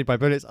easily wounded by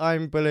bullets.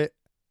 I'm bullet.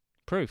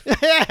 Proof.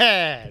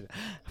 Yeah.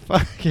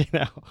 Fucking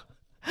hell.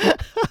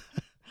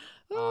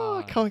 Oh, I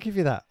Ah. can't give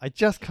you that. I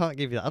just can't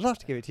give you that. I'd love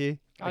to give it to you.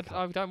 I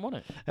can't. don't want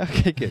it.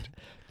 Okay, good.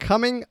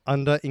 Coming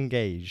under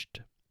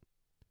engaged.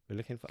 We're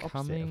looking for opposite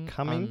Coming of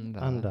coming under.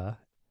 under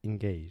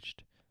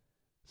engaged.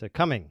 So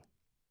coming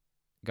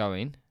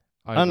Going.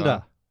 Over.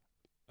 under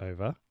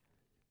over.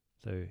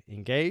 So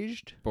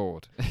engaged.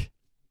 Bored.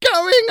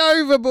 Going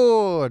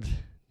overboard.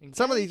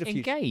 Some of these are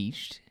future.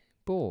 Engaged.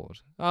 Bored.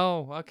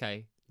 Oh,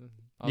 okay.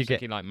 I You was get-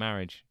 thinking like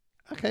marriage.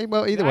 Okay,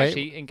 well either way.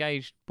 Actually,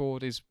 engaged,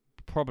 bored is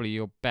probably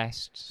your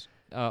best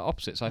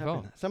opposite so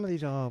far. Some of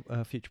these are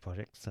future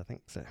projects, I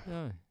think so.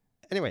 Oh.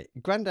 Anyway,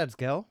 Grandad's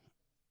girl.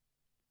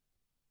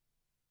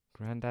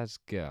 Grandad's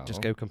girl.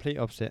 Just go complete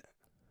opposite.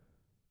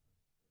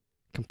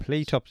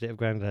 Complete opposite of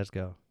Grandad's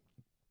girl.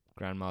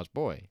 Grandma's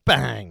boy.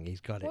 Bang!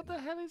 He's got What it. the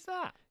hell is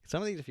that?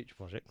 Some of these are future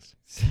projects.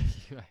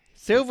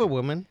 Silver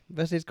Woman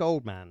versus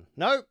Gold Man.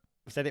 No,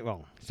 I said it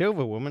wrong.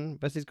 Silver Woman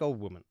versus Gold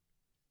Woman.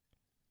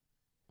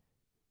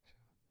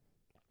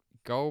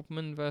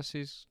 Goldman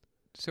versus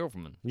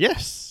Silverman.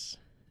 Yes.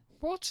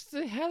 What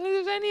the hell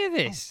is any of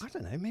this? I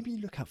don't know. Maybe you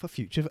look out for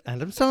future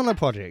Adam Sandler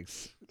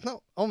projects.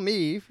 Not on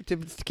me to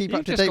keep You've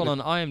up to just date. gone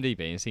with- on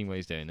IMDb and seen what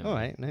he's doing. All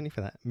right, no need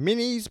for that.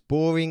 Minnie's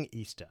Boring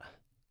Easter.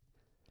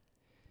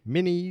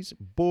 Minnie's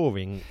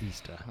Boring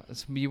Easter.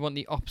 You want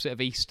the opposite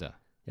of Easter.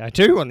 Yeah, I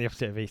do want the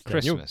opposite of Easter.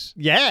 Christmas.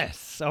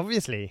 Yes,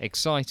 obviously.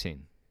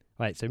 Exciting.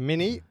 Right, so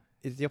Minnie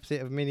is the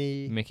opposite of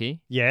Minnie.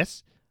 Mickey.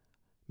 Yes.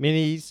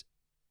 Minnie's.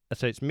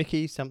 So it's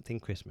Mickey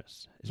something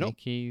Christmas.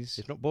 Mickey's.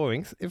 It's not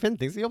boring. If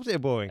anything, it's the opposite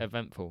of boring.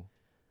 Eventful.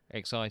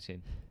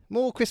 Exciting.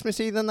 More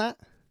Christmassy than that.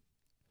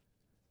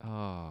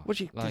 Oh. What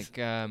do you Like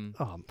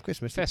Oh,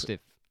 Christmas. festive.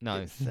 No.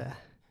 It's,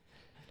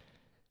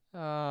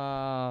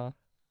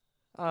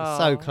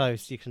 so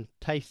close. You can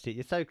taste it.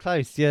 You're so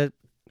close. You're.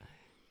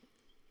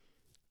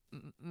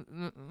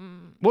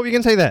 What were you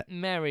going to say there?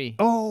 Mary.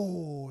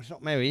 Oh, it's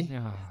not Mary.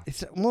 Oh,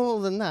 It's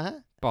more than that.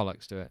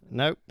 bollocks to it.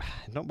 Nope,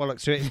 not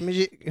bollocks to it.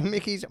 It's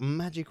Mickey's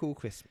Magical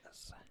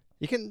Christmas.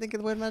 You couldn't think of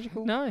the word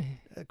magical No.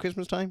 at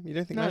Christmas time? You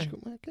don't think No. magical?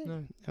 Okay.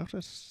 No. What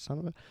a son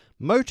of a...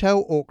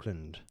 Motel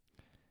Auckland.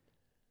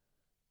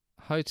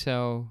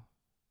 Hotel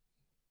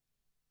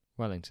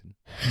Wellington.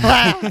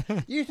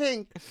 You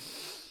think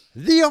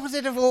the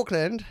opposite of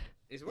Auckland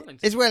Is Wellington.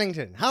 is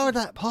Wellington? How would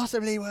that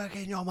possibly work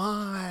in your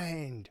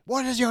mind?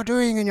 What is you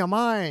doing in your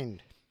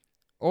mind?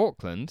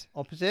 Auckland?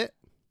 Opposite?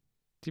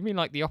 Do you mean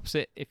like the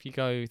opposite if you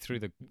go through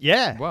the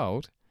Yeah.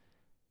 world?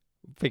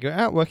 Figure it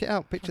out. Work it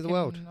out. Picture the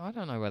world. Fucking- I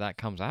don't know where that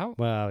comes out.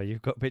 Well,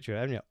 you've got a picture,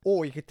 haven't you?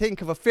 Or you could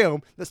think of a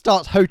film that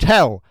starts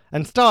hotel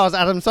and stars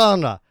Adam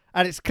Sandler,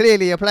 and it's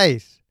clearly a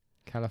place.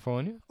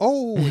 California?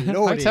 Oh,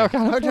 lordy. Hotel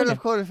California. Hotel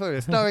of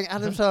California, starring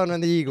Adam Sandler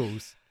and the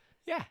Eagles.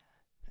 Yeah.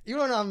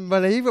 You're an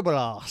unbelievable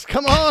ass.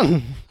 Come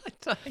on.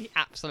 I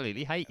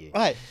absolutely hate you.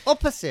 Right,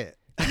 opposite.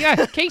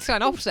 Yeah, keep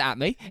saying opposite at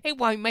me. It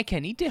won't make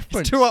any It's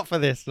difference. too up for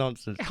this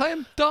nonsense. I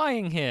am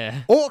dying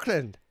here.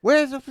 Auckland.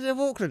 Where's the opposite of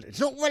Auckland? It's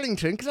not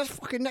Wellington, because that's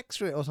fucking next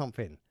to it or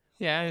something.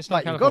 Yeah, it's not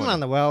Like, you've California. gone around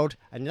the world,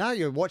 and now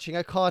you're watching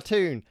a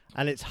cartoon,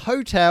 and it's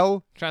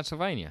Hotel.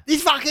 Transylvania.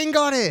 He's fucking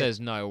got it. There's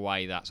no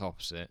way that's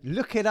opposite.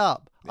 Look it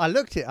up. I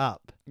looked it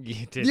up.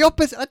 You did. The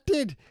opposite. I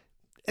did.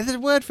 There's a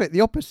word for it,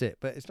 the opposite,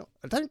 but it's not.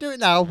 Don't do it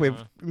now. We're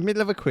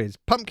middle of a quiz.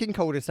 Pumpkin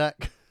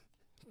cul-de-sac.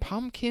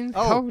 Pumpkin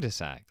Oh.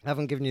 cul-de-sac. I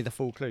haven't given you the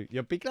full clue.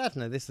 You'll be glad to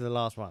know this is the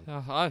last one.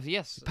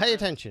 Yes. Pay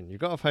attention. You've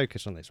got to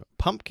focus on this one.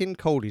 Pumpkin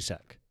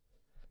cul-de-sac.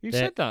 You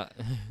There- said that.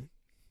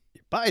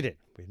 But I did.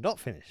 We're not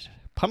finished.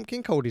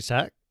 Pumpkin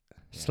cul-de-sac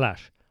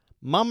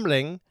 /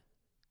 mumbling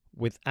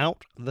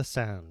without the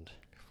sound.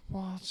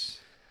 What?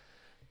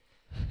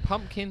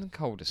 Pumpkin Just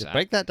cul-de-sac.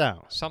 break that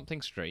down.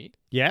 Something street.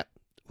 Yeah.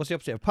 What's the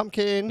opposite of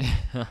pumpkin?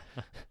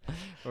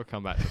 We'll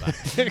come back to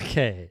that.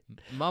 Okay.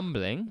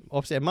 Mumbling.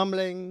 Opposite of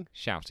mumbling.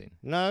 Shouting.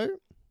 No.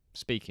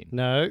 Speaking.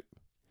 No.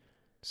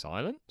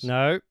 Silence.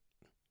 No.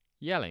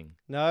 Yelling.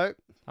 No.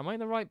 Am I in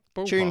the right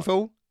ballpark?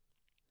 Tuneful.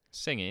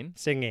 Singing.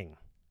 Singing.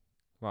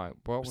 Right.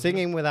 What was it?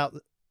 Singing without.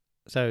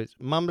 So it's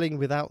mumbling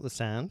without the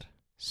sound.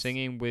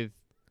 Singing with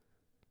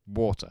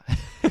water.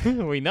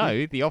 We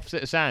know the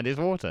opposite of sand is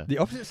water. The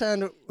opposite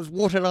sound was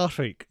water last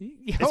week.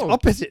 It's Oh,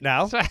 opposite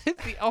now. so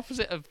the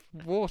opposite of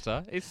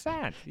water is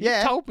sand.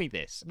 Yeah. You told me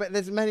this. But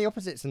there's many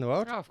opposites in the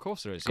world. Oh, of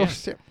course there is. Of Yeah.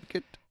 course, yeah,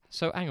 good.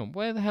 So hang on,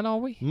 where the hell are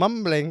we?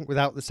 Mumbling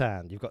without the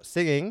sound. You've got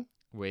singing,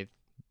 With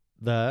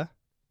the.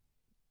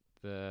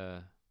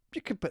 the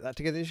You could put that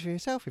together for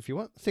yourself if you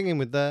want. Singing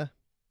with the.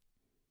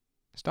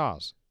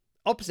 stars.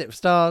 Opposite of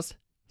stars,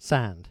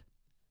 sand.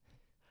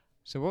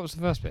 So what was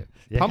the first bit?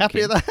 You Pumpkin.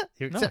 happy with that?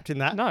 You're No. accepting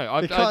that? No,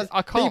 I Because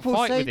can't people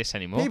fight say- with this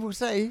anymore. People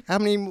say, how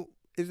many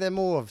is there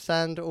more of,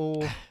 sand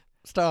or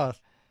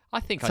stars? I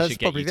think So I it's should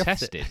get probably you the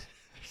opposite. tested.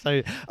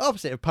 So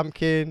opposite of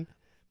pumpkin,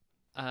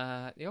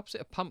 The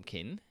opposite of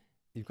pumpkin.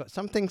 you've got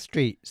something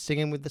street,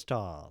 singing with the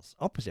stars.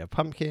 Opposite of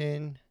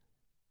pumpkin.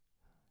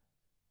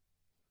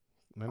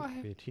 Remember, I- it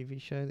could be a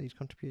TV show that he's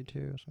contributed to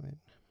or something.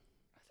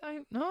 I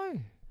don't know.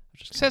 I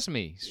just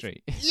Sesame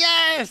Street.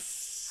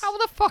 Yes! How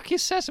the fuck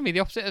is Sesame the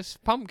opposite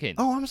of pumpkin?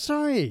 Oh, I'm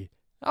sorry.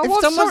 Oh, if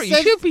I'm someone sorry.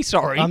 says- You should be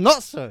sorry. I'm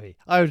not sorry.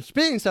 I was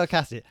being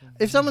sarcastic.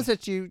 If someone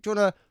said to you, do you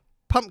want a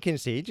pumpkin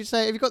seed? You'd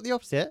say, have you got the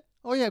opposite?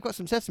 Oh, yeah, I've got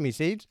some sesame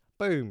seeds.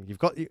 Boom. You've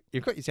got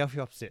yourself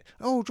your opposite.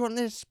 Oh, do you want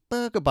this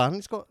burger bun?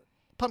 It's got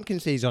pumpkin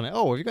seeds on it.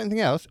 Oh, have you got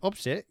anything else?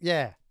 Opposite?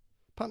 Yeah.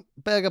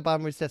 Burger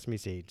bun with sesame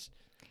seeds.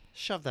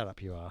 Shove that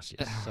up your arse.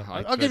 Yes. So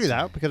I I'll give you dread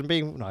that because I'm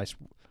being nice.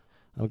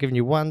 I'm giving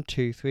you 1,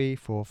 2, 3,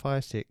 4,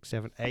 5, 6,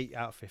 7, 8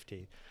 out of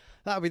 15.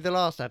 That'll be the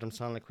last Adam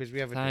Sandler quiz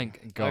we ever do.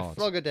 Thank I God.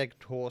 flog a dead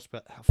horse,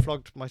 but I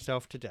flogged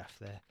myself to death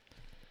there.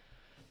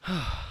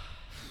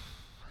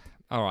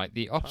 All right.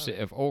 The opposite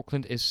of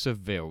Auckland is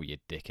Seville, you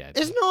dickhead.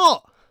 It's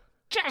not.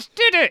 Just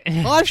did it.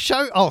 I've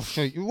shown. Oh,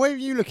 show you. Where are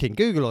you looking?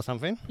 Google or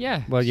something?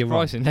 Yeah. Well, you're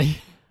wrong. surprisingly.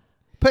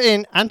 Put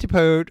in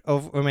antipode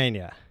of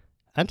Romania.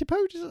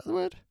 Antipode, is that the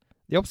word?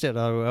 The opposite of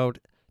the world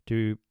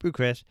to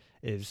Bucharest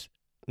is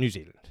New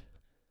Zealand.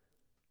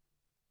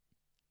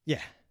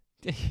 Yeah.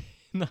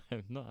 No,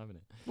 I'm not having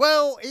it.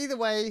 Well, either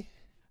way,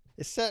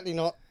 it's certainly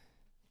not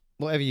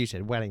whatever you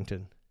said,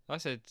 Wellington. I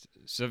said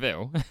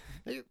Seville.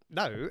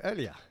 No,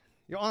 earlier.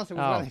 Your answer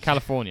was Oh, Wellington.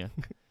 California.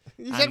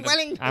 You said And-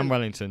 Wellington. And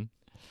Wellington.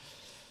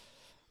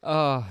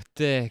 Oh,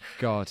 dear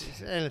God.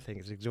 Anything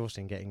is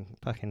exhausting getting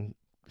fucking,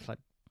 it's like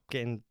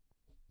getting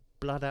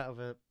blood out of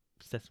a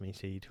sesame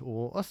seed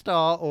or a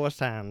star or a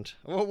sand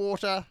or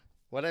water,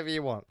 whatever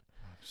you want.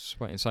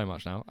 Sweating so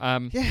much now.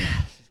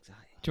 Yeah.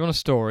 Do you want a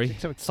story?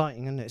 It's so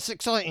exciting, isn't it? It's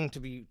exciting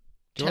to be.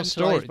 Do you want a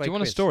story? Do you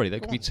want a story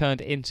that could be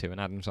turned into an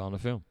Adam Sandler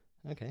film?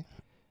 Okay.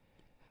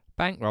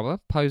 Bank robber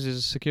poses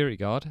as security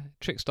guard,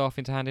 tricks staff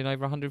into handing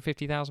over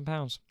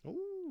 £150,000.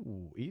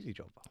 Ooh, easy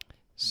job.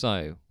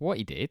 So what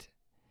he did,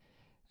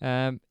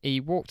 he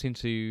walked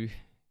into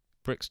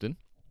Brixton,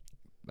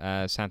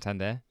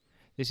 Santander.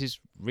 This is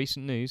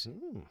recent news,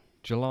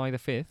 July the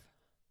 5th.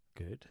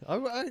 Good.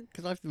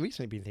 Because I've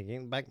recently been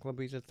thinking bank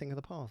robberies are a thing of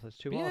the past. It's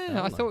too hard. Yeah, now,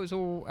 I aren't thought it was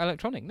all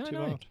electronic. No, Too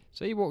no. hard.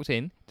 So he walked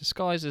in,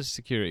 disguised as a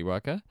security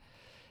worker.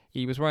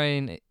 He was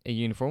wearing a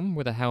uniform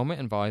with a helmet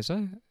and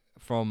visor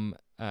from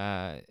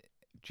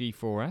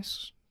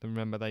G4S.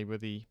 Remember, they were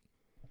the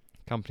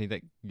company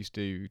that used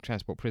to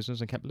transport prisoners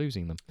and kept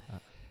losing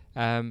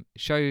them.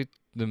 Showed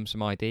them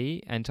some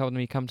ID and told them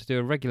he'd come to do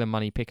a regular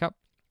money pickup.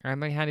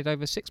 And they handed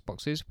over 6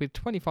 boxes with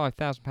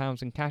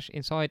 £25,000 in cash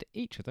inside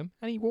each of them,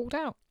 and he walked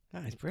out.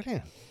 That is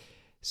brilliant.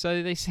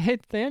 So they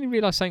said they only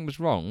realised something was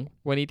wrong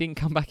when he didn't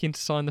come back in to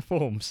sign the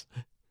forms.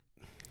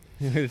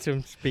 With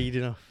some speed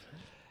enough.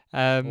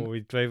 Or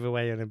we drove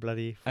away on a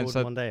bloody Ford and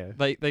so Mondeo.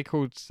 They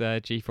called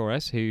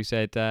G4S, who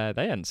said they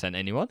hadn't sent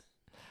anyone.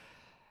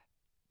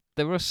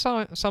 There were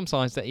some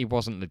signs that he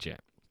wasn't legit.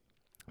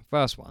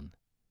 First one,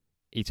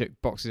 he took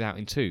boxes out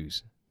in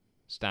 2s.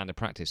 Standard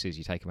practice is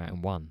you take them out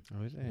in 1.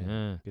 Oh, is it?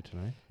 Yeah. Good to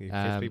know. You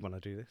kids people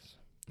want to do this.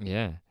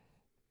 Yeah.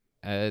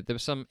 There were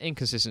some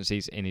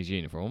inconsistencies in his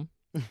uniform.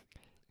 Is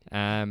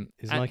and,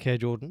 Nike Air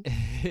Jordan?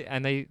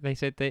 and they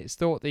said they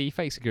thought the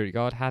fake security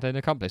guard had an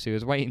accomplice who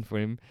was waiting for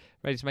him,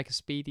 ready to make a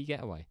speedy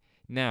getaway.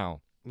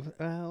 Now,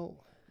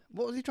 Well,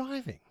 what was he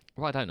driving?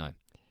 well, I don't know.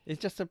 It's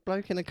just a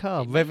bloke in a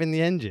car Maybe- revving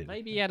the engine.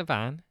 Maybe he had a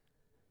van.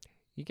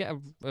 You get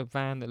a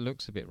van that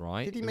looks a bit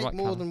right. Did he the make right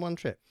more colour. than one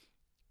trip?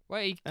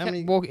 Well, he, How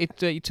kept many-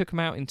 he took him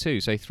out in 2,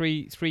 so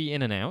three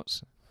in and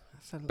outs.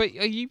 But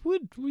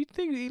we'd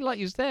think he like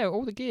was there,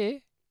 all the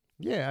gear.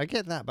 Yeah, I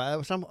get that,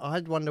 but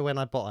I'd wonder when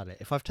I bought it.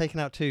 If I've taken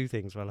out 2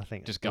 things, well, I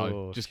think Just go,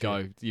 oh, just shit.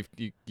 go.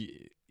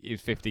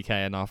 Is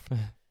 50k enough?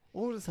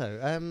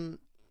 Also,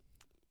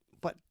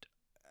 but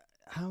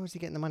how is he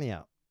getting the money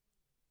out?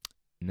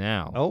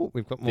 Now, Oh,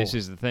 we've got more. this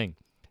is the thing.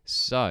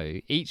 So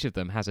each of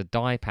them has a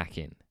die pack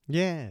in.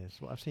 Yeah, it's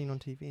what I've seen on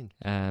TV.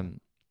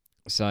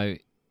 So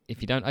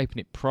if you don't open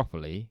it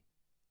properly,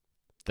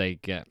 they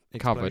get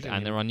covered Exploding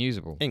and they're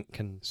unusable. Ink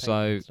and paint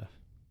So- and stuff.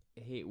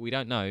 We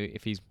don't know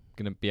if he's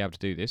going to be able to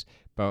do this,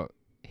 but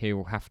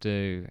he'll have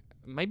to.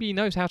 Maybe he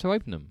knows how to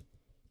open them.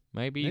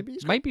 Maybe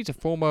he's a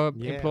former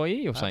Yeah,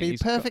 employee or that'd something. be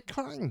He's got- perfect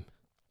crime.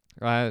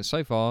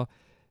 So far,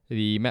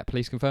 the Met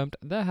Police confirmed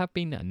there have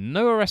been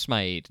no arrests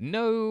made.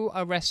 No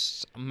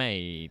arrests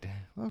made.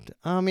 Well,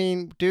 I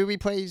mean, do we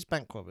praise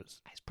bank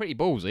robbers? It's pretty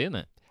ballsy, isn't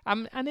it?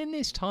 And in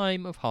this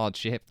time of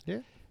hardship,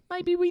 Yeah.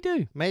 maybe we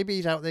do. Maybe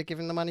he's out there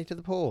giving the money to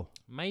the poor.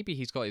 Maybe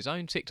he's got his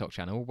own TikTok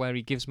channel where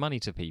he gives money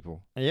to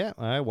people. Yeah,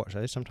 I watch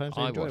those sometimes.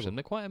 They're I watch enjoyable. them.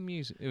 They're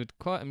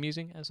quite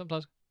amusing and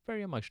sometimes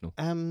very emotional.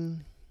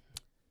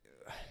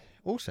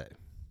 Also,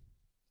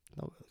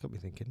 got me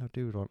thinking. I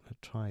do want to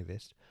try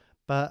this,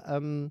 but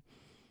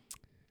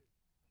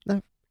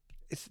no,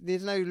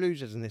 there's no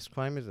losers in this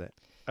crime, is there?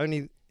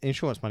 Only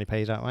insurance money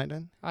pays out, right?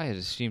 Then. I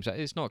assume so.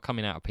 It's not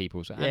coming out of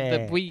people's. Yeah.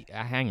 And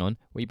hang on,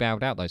 we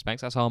bailed out those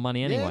banks. That's our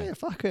money anyway. Yeah,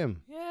 fuck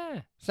him.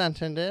 Yeah.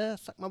 Santander,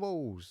 suck my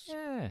balls.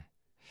 Yeah.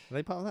 Are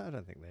they part of that? I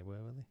don't think they were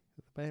they?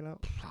 The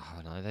bailout.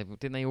 Oh no,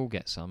 didn't they all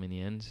get some in the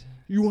end?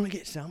 You want to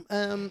get some?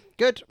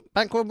 Good.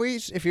 Bank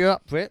robberies. If you're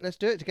up for it, let's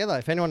do it together.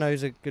 If anyone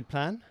knows a good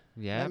plan,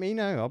 Yeah. let me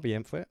know. I'll be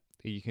in for it.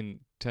 You can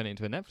turn it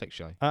into a Netflix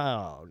show.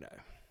 Oh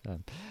no.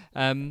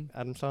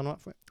 Adam Sandler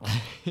up for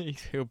it.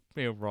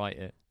 he'll write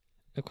it.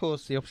 Of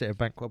course, the opposite of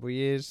bank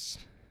robbery is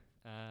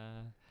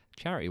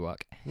Charity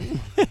work.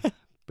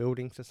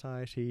 building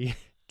society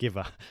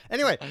giver.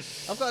 Anyway,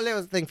 I've got a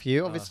little thing for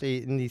you.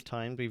 Obviously, in these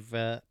times,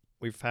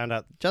 we've found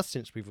out just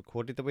since we've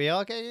recorded that we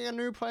are getting a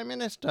new Prime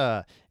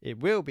Minister. It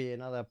will be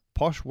another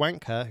posh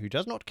wanker who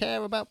does not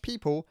care about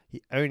people.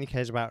 He only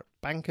cares about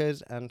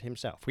bankers and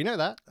himself. We know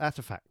that. That's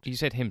a fact. You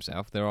said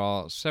himself. There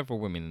are several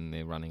women in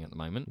the running at the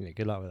moment. Yeah,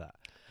 good luck with that.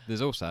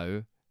 There's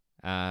also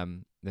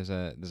there's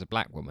a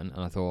black woman,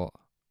 and I thought,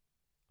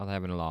 are they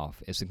having a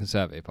laugh? It's the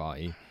Conservative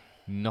Party,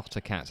 not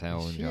a cat's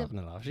hell. Is she having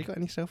a laugh? Has she got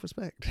any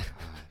self-respect?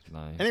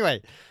 No.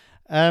 Anyway,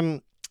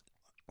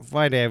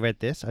 Friday I read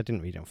this. I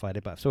didn't read it on Friday,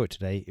 but I saw it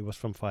today. It was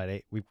from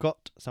Friday. We've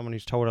got someone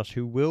who's told us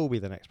who will be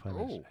the next Prime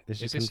Minister. Is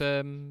this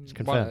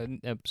confirmed.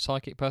 a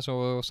psychic person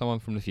or someone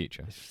from the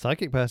future? It's a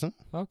psychic person.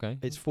 Okay.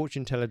 It's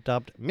fortune teller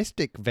dubbed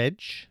Mystic Veg.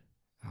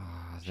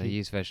 They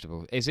use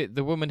vegetables. Is it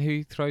the woman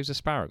who throws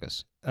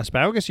asparagus?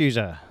 Asparagus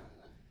user.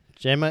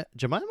 Jemima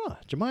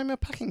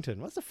Packington.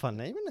 What's a fun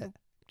name, isn't it?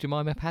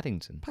 Jemima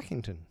Paddington.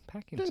 Packington.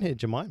 You don't hear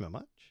Jemima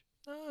much.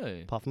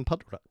 No. Apart from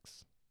Puddle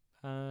Ducks.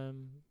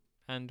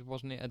 And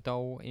wasn't it a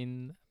doll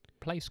in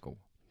Play School?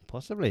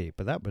 Possibly,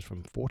 but that was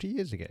from 40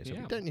 years ago, so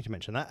Yeah. we don't need to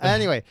mention that.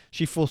 Anyway,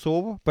 she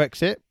foresaw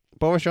Brexit,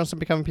 Boris Johnson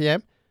becoming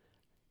PM.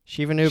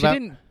 She even knew She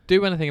didn't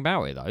do anything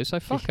about it, though, so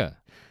fuck her.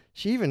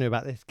 She even knew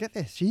about this. Get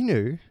this. She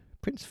knew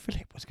Prince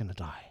Philip was going to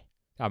die.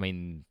 I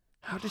mean...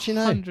 How did she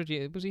know? 100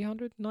 years. Was he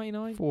 100?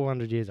 99?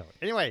 400 years old.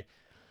 Anyway,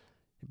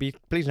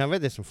 please now, I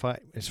read this on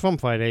Friday. It's from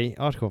Friday,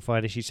 article on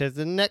Friday. She says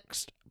the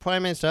next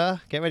Prime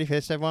Minister, get ready for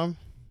this, everyone,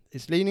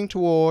 is leaning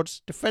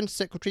towards Defence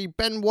Secretary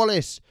Ben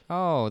Wallace.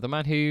 Oh, the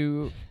man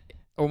who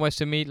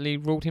almost immediately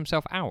ruled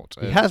himself out.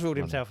 He has ruled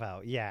himself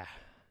out, yeah.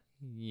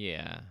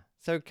 Yeah.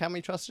 So can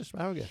we trust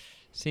asparagus?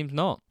 Seems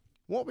not.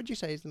 What would you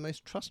say is the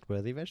most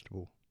trustworthy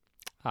vegetable?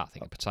 I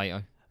think a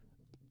potato.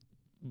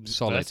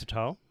 Solid.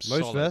 Versatile.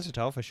 Solid. Most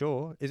versatile for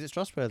sure. Is it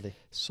trustworthy?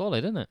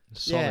 Solid, isn't it?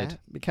 Solid. Yeah.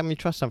 But can we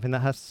trust something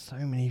that has so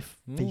many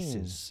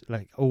faces?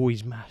 Like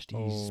always mashed,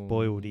 he's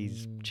spoiled,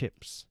 these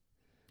chips.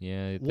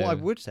 Yeah. What I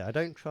would say, I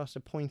don't trust a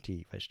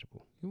pointy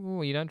vegetable.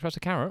 Ooh, you don't trust a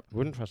carrot?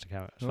 Wouldn't trust a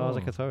carrot as far as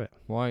I could throw it.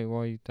 Why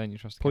don't you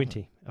trust a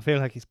Pointy. I feel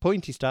like his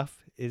pointy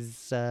stuff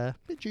is a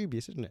bit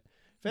dubious, isn't it?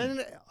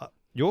 Then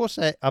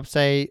I'd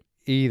say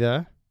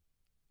either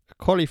a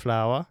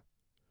cauliflower.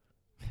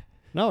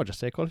 No, I'll just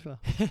say cauliflower.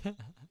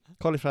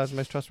 Cauliflower is the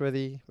most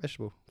trustworthy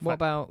vegetable. What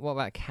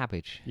about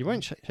cabbage? You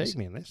won't shake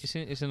me on this.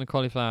 It's in the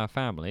cauliflower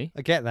family.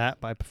 I get that,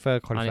 but I prefer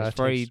cauliflower. And it's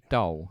very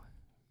dull.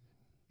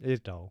 It is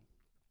dull.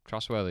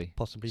 Trustworthy.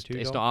 Possibly too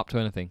dull. It's not up to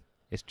anything.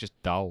 It's just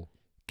dull.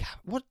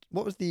 What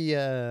was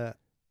the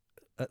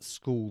at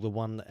school the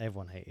one that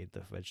everyone hated,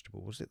 the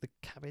vegetable? Was it the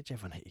cabbage?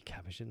 Everyone hated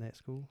cabbage, didn't they, at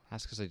school?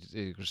 That's because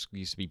it just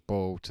used to be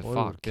boiled to Boiled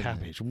fuck, didn't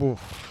cabbage.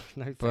 Woof.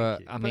 No, But,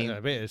 thank you. I mean- Put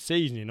a bit of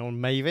seasoning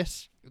on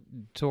Mavis. it?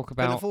 Talk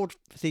Couldn't about... afford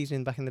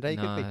seasoning back in the day,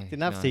 could we? No,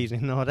 Didn't have no.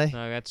 seasoning nowadays.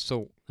 No, we had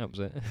salt. That was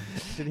it.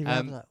 Didn't even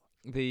have that.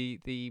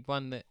 The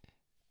one that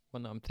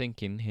I'm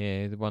thinking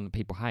here, the one that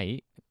people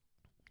hate,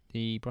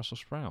 the Brussels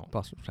sprout.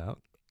 Brussels sprout.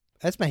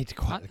 That's made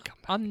quite a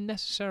comeback.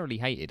 Unnecessarily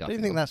hated. I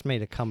don't think that's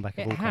made a comeback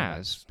of it all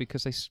has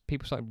because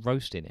people started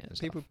roasting it. And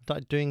People stuff.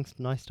 started doing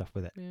nice stuff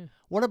with it. Yeah.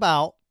 What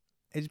about,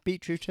 is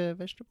beetroot a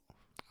vegetable?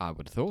 I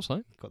would have thought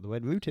so. Got the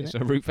word root in It's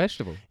it. a root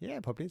vegetable.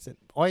 Yeah, probably isn't.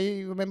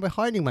 I remember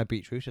hiding my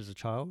beetroot as a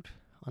child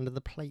under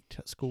the plate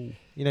at school.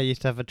 You know, you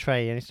used to have a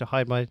tray and I used to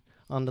hide my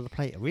under the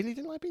plate. I really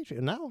didn't like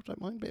beetroot. Now I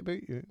don't mind a bit of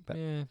beetroot. But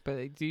Yeah,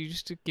 but do you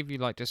just to give you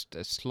like just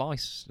a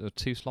slice or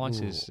two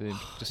slices,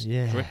 just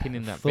yeah, dripping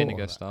in that thought of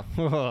vinegar that. stuff.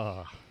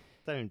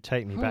 Don't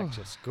take me back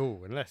to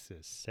school unless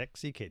there's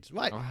sexy kids.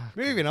 Right, Oh,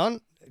 moving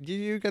on.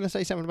 You going to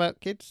say something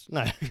about kids?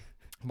 No.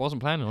 Wasn't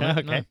planning on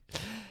it. Okay.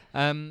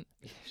 No.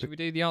 Should we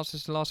do the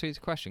answers to last week's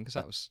question? Because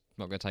that was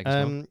not going to take us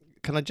long.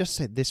 Can I just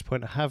say at this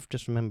point, I have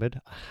just remembered,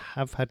 I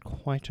have had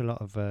quite a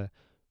lot of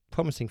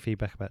promising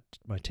feedback about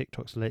my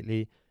TikToks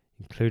lately,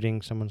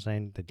 including someone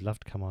saying they'd love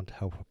to come on to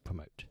help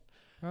promote.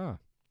 Oh.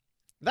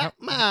 That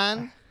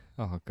man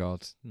Oh,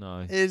 God.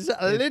 No. is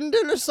Linda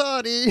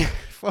Lusardi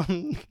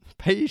from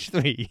page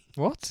 3.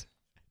 What?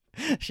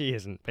 She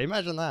isn't. But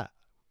imagine that.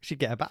 She'd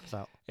get her baps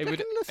out. It would-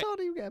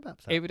 Lusardi would get her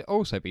baps out. It would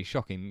also be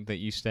shocking that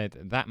you said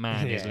that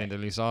man is Yeah. Linda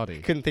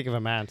Lusardi. Couldn't think of a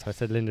man, so I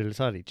said Linda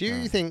Lusardi. Do you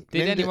No. think... Did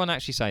Linda- anyone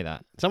actually say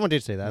that? Someone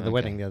did say that at the Okay.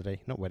 wedding the other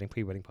day. Not wedding,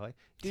 pre-wedding party.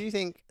 Do you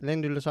think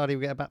Linda Lusardi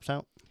will get her baps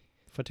out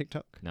for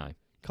TikTok? No.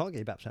 Can't get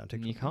your baps out on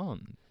TikTok. You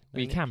can't. No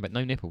Well, you can, but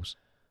no nipples.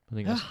 I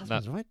think that's...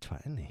 That's right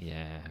twat, isn't he?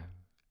 Yeah.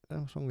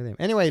 What's wrong with him?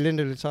 Anyway,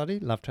 Linda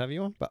Lusardi, love to have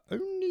you on, but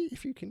only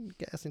if you can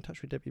get us in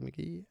touch with Debbie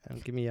McGee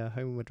and give me a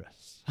home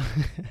address.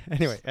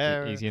 Anyway,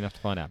 Easy enough to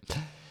find out.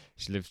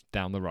 She lives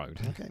down the road.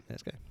 okay,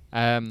 let's go.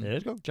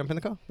 Let's go. Jump in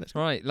the car. Let's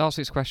go. Right, last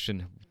week's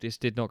question. This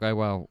did not go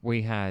well.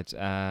 We had,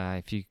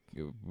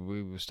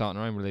 we were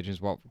starting our own religions,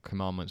 what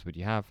commandments would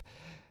you have?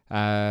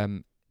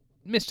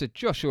 Mr.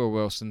 Joshua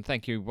Wilson,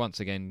 thank you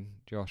once again,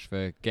 Josh,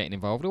 for getting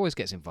involved. Always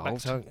gets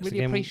involved. Thanks Really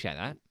again. appreciate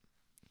that.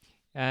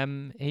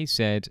 He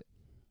said,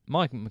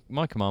 my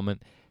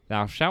commandment,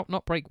 thou shalt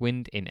not break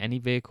wind in any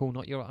vehicle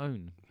not your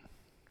own.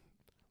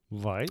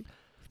 Right.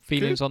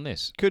 Feelings on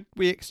this? Could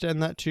we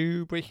extend that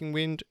to breaking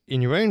wind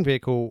in your own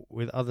vehicle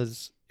with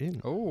others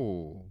in?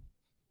 Oh.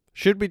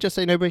 Should we just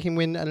say no breaking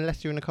wind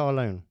unless you're in a car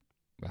alone?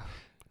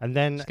 And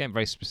then, It's getting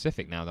very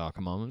specific now, our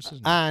commandments,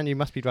 isn't it? and you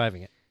must be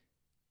driving it.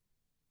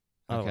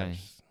 Okay.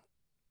 Otherwise,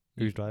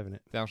 who's driving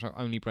it? Thou shalt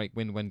only break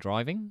wind when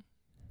driving,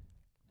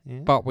 Yeah.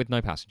 but with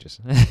no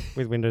passengers.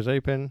 With windows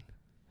open.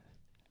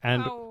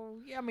 And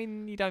yeah, I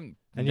mean, you don't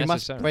and you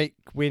must necessarily- break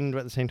wind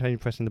at the same time you're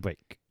pressing the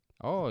brake.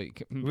 Oh,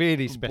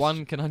 Really special.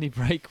 one can only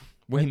break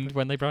wind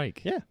when they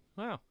break. Yeah.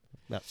 Wow.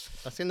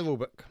 That's in the rule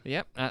book.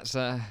 Yep, that's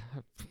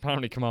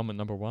apparently commandment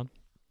number 1.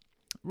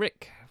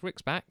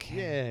 Rick's back.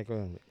 Yeah, go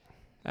on.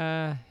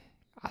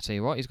 I'll tell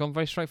you what, he's gone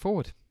very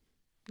straightforward.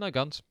 No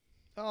guns.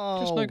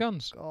 Oh, Just no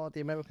guns. God,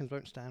 the Americans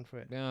won't stand for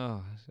it.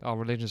 Oh, our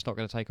religion's not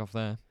going to take off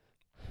there.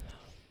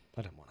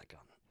 I don't want a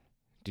gun.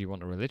 Do you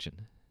want a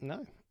religion?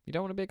 No. You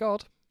don't want to be a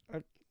god?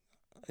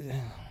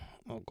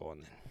 Oh, go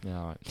on then. Yeah,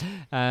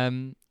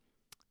 all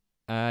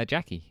right.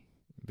 Jackie,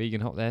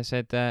 vegan hot there,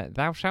 said,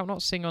 thou shalt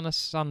not sing on a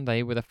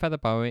Sunday with a feather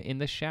boa in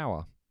the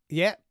shower.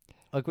 Yeah,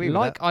 I agree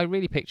Like with that. I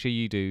really picture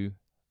you do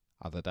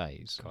other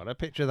days. God, I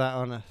picture that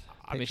on a...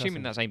 I'm picture us assuming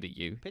in- that's aimed at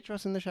you. Picture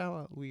us in the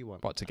shower. Who you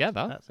want? What,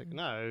 together?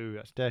 No,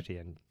 that's dirty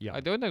and young. I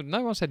don't know.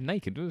 No one said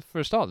naked. For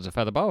a start, there's a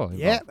feather boa.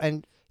 Yeah, involved.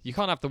 and... You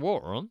can't have the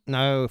water on.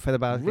 No, for the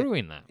bow.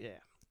 Ruin that. Yeah,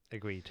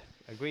 agreed.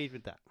 Agreed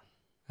with that.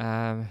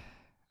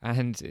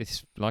 And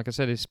it's, like I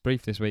said, it's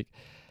brief this week.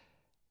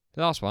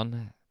 The last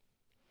one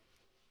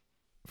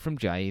from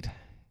Jade.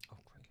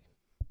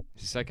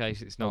 It's okay.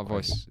 It's not a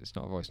voice. It's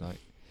not a voice note.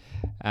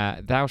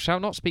 Thou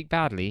shalt not speak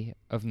badly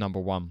of number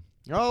 1.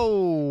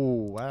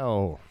 Oh,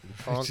 wow.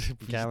 You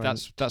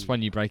can't That's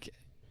when you break it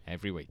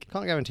every week.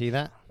 Can't guarantee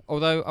that.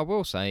 Although I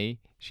will say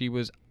she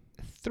was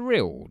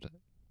thrilled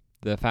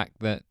the fact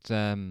that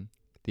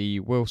the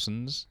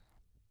Wilsons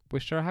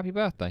wished her a happy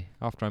birthday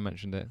after I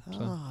mentioned it. So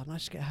Ah,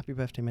 nice to get a happy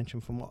birthday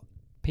mention from what?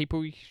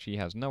 people, she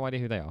has no idea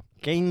who they are.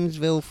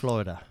 Gainesville,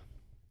 Florida.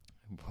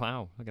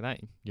 Wow, look at that.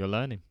 You're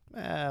learning.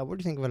 What do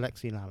you think of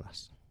Alexi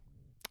Lalas?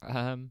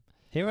 Um,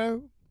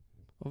 Hero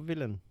or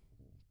villain?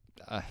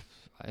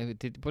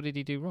 what did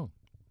he do wrong?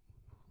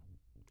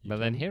 You But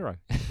then can- hero.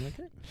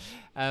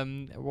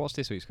 Okay. What's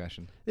this week's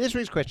question? This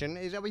week's question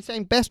is: are we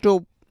saying best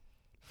or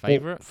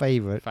Favourite?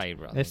 Favourite.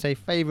 Favourite. I Let's think.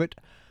 say favourite.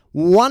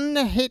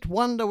 One-hit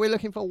wonder. We're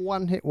looking for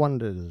one-hit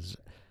wonders.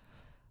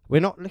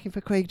 We're not looking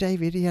for Craig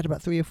David. He had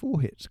about 3 or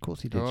 4 hits. Of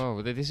course he did.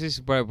 Oh, this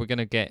is where we're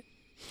gonna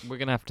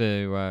have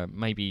to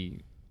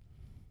maybe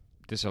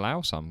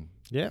disallow some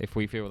Yeah. if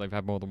we feel they've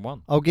had more than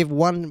one. I'll give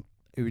one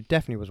who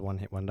definitely was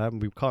one-hit wonder.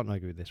 And we can't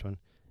argue with this one.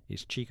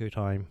 It's Chico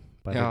Time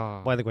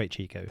by the great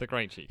Chico. The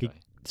great Chico.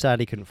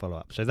 Sadly couldn't follow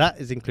up. So that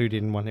is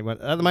included in one-hit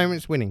wonder. At the moment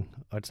it's winning,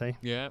 I'd say.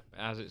 Yeah,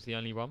 as it's the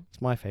only one.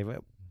 It's my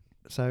favourite.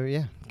 So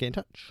yeah, get in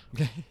touch.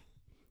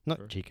 Not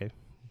Sure. Chico.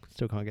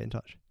 Still can't get in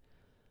touch.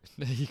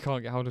 You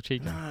can't get hold of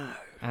Chico. No.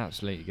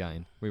 Absolutely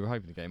game. We were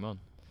hoping to get him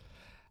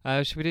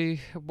on. Should we do,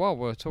 while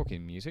we're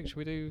talking music, should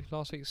we do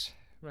last week's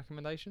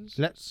recommendations?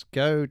 Let's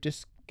go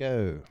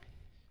disco.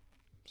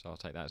 So I'll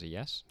take that as a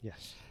yes.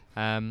 Yes.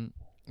 Well,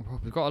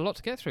 we've got a lot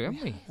to get through,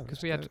 haven't we? Yeah, Because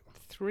let's we had go.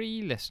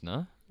 3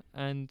 listener,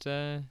 and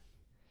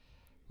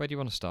where do you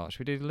want to start? Should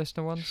we do the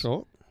listener ones?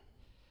 Sure.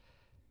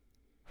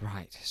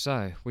 Right,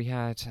 so we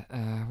had,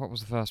 what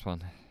was the first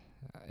one?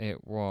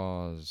 It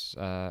was,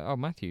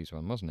 Matthew's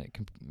one, wasn't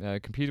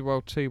it? Computer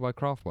World 2 by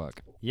Kraftwerk.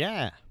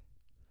 Yeah.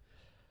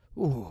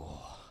 Ooh.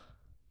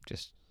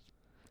 Just,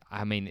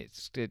 I mean, it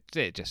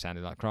just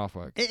sounded like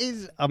Kraftwerk. It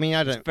is. I mean,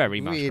 I don't very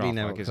much really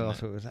know Kraftwerk, what isn't it?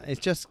 Kraftwerk was. It's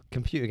just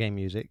computer game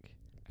music.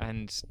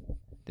 And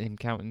him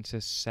counting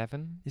to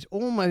 7? It's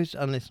almost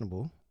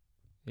unlistenable.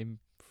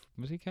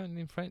 Was he counting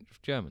in French?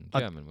 German,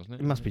 wasn't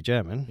it? It must be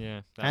German.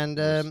 Yeah, that And,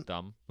 was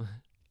dumb.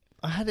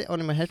 I had it on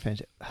in my headphones.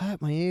 It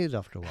hurt my ears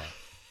after a while.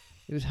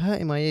 It was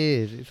hurting my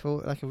ears. It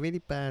felt like a really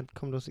bad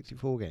Commodore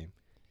 64 game.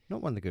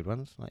 Not one of the good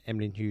ones, like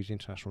Emlyn Hughes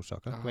International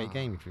Soccer. Great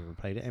game if you've ever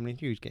played it. Emlyn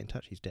Hughes, get in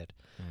touch, he's dead.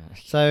 Yeah.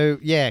 So,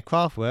 yeah,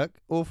 Kraftwerk,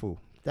 awful.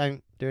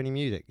 Don't do any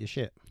music, you're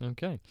shit.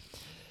 Okay.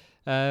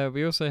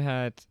 We also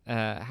had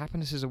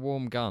Happiness is a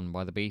Warm Gun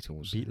by the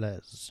Beatles.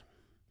 Beatles.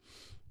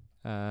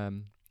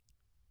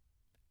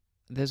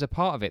 There's a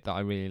part of it that I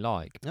really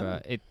like, Oh.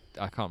 but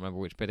I can't remember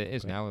which bit it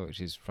is Okay. now,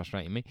 which is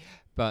frustrating me.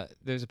 But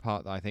there's a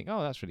part that I think,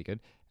 oh, that's really good.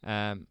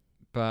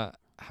 But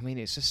I mean,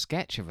 it's a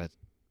sketch of a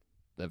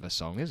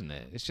song, isn't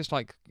it? It's just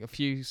like a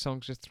few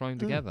songs just thrown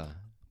together.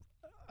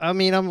 I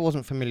mean, I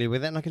wasn't familiar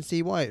with it, and I can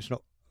see why it's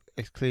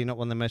clearly not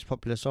one of the most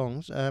popular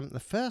songs. The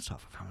first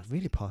half I found was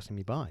really passing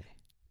me by.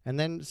 And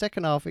then the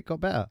second half, it got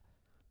better.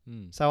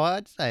 Mm. So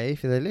I'd say,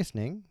 if they're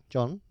listening,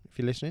 John, if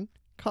you're listening,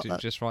 cut that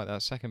Just write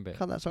that second bit.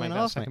 cut that song Make in that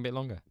half, second mate. bit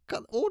longer.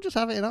 Or just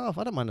have it in half.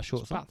 I don't mind a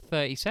short It's song. about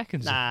 30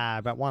 seconds. Nah,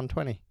 about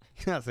 120.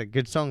 That's a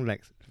good song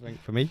next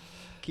for me.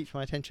 Keeps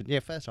my attention. Yeah,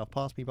 first half,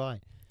 pass me by.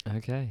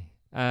 Okay.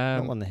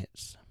 Not one of the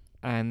hits.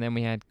 And then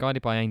we had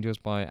Guided by Angels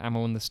by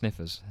Amel and the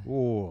Sniffers.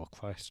 Oh,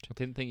 Christ. I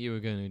didn't think you were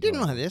going to.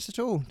 Didn't like this at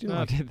all. Didn't No, I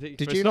like didn't think.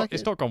 Did but you it's not, like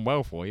It's it? not gone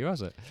well for you,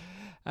 has it?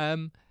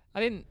 I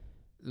didn't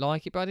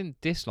like it, but I didn't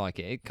dislike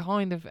it. It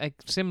kind of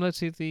similar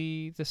to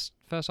the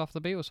first half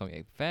of the Beatles song.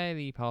 It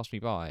fairly passed me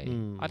by.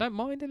 I don't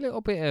mind a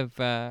little bit of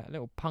a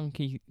little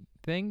punky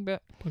thing,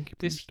 but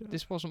this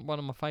wasn't one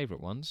of my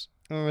favourite ones.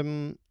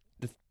 The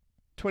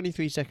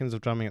 23 seconds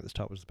of drumming at the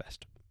start was the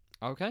best.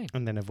 Okay.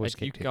 And then her voice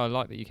kicked in. I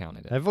like that you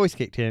counted it. Her voice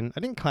kicked in. I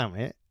didn't count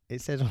it.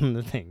 It says on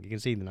the thing. You can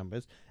see the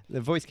numbers.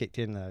 The voice kicked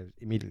in. I was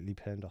immediately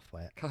turned off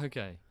by it.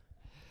 Okay.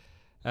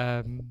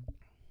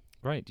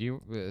 Right. Do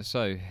you?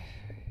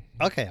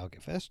 Okay, I'll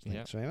get first.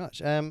 Thanks very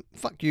much.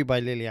 Fuck You by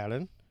Lily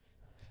Allen.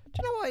 Do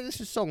you know why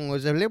this song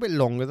was a little bit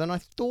longer than I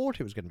thought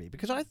it was going to be?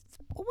 Because I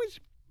always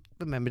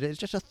remembered it's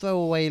just a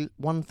throwaway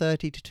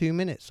 1:30 to 2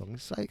 minute song.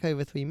 It's like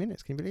over 3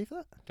 minutes. Can you believe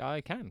that?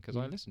 I can, because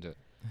I listened to it.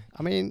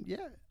 I mean,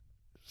 yeah.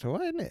 It's all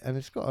right, isn't it? And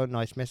it's got a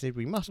nice message.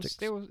 We must... It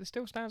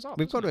still stands up.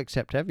 We've got to it?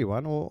 accept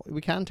everyone, or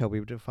we can tell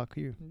people to fuck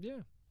you. Yeah.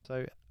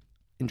 So,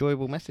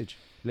 enjoyable message.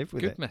 Live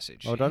with it. Good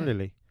message. Well done,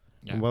 Lily.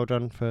 Yeah. And well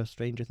done for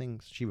Stranger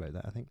Things. She wrote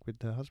that, I think,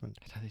 with her husband.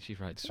 I don't think she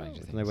wrote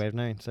Stranger Things. No way of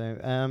knowing.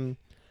 So,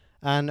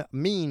 and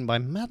Mean by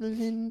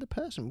Madeline the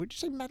Person. Would you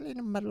say Madeline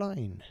or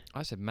Madeline?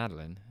 I said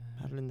Madeline.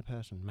 Madeline the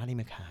Person. Maddie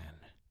McCann.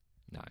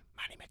 No.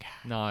 Maddie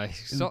McCann. No.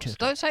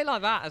 Don't say it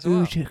like that as well.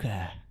 Who took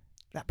her?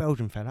 That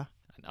Belgian fella.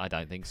 I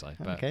don't think so.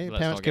 But Okay, let's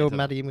parents not get killed into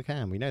Maddie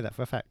McCann. We know that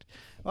for a fact.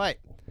 Right.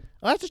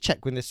 I have to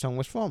check when this song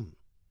was from.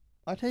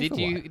 I tell you Did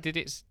for you? what. Did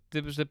it?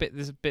 There's a bit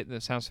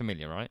that sounds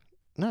familiar, right?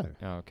 No.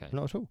 Oh, okay.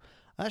 Not at all.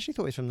 I actually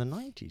thought it was from the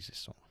 90s, this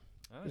song.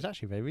 It was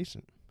actually very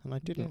recent, and I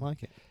didn't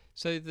like it.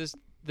 So there's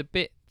the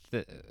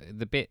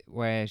bit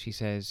where she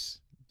says,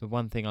 "The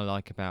one thing I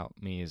like about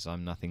me is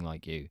I'm nothing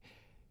like you."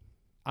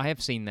 I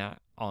have seen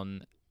that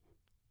on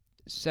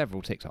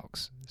several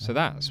TikToks, so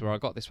that's where I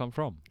got this one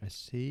from. I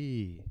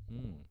see.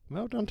 Mm.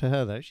 Well done to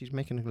her, though. She's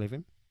making a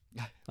living,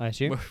 I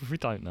assume. Well, we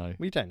don't know.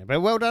 We don't know,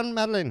 but well done,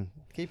 Madeline.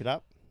 Keep it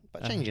up.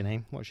 But change your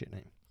name. What's your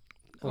name?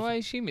 Well, I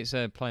assume it's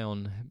a play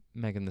on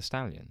Megan the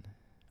Stallion.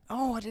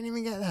 Oh, I didn't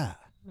even get that.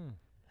 Hmm.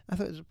 I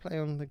thought it was a play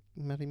on the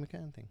Maddie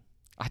McCann thing.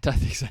 I don't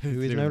think so.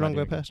 Who is no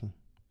longer a person.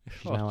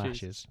 She's Oh, now jeez.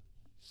 ashes.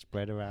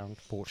 Spread around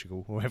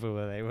Portugal,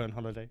 wherever they were on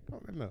holiday. I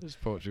can't remember. It's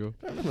Portugal.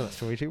 I don't remember that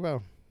story too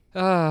well.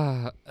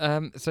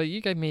 So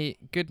you gave me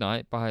Good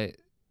Night by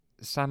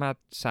Samad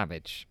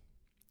Savage.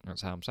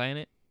 That's how I'm saying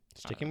it.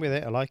 Sticking with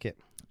it, I like it.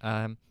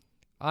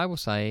 I will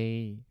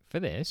say for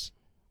this,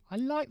 I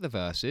like the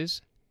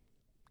verses.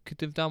 Could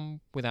have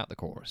done without the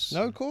chorus.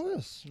 No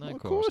chorus. No Not a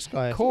chorus. chorus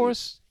guy.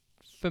 Chorus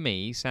for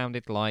me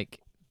sounded like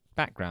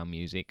background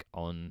music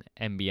on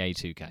NBA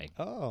 2K.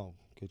 Oh,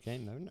 good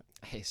game, though, isn't it?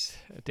 It's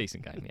a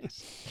decent game,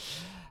 yes.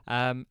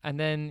 And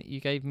then you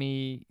gave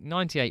me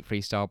 98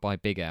 Freestyle by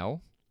Big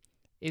L.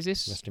 Is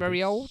this Rest in very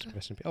peace. old?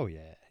 Rest in peace. Oh,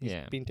 yeah. He's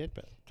Yeah. been dead,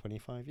 but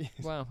 25 years.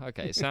 Well,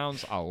 okay, it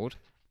sounds old.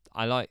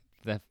 I like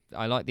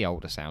the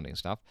older sounding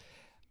stuff.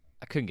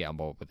 I couldn't get on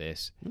board with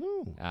this.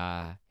 Ooh.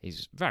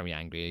 He's very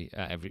angry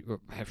at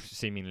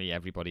seemingly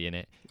everybody in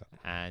it,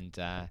 and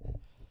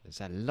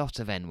there's a lot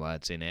of N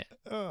words in it.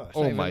 Oh, it's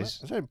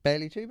Almost. It's only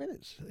barely 2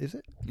 minutes, is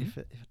it? If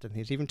I don't think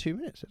it's even 2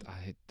 minutes.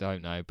 I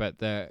don't know, but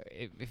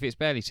if it's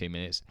barely 2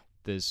 minutes,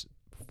 there's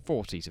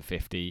 40 to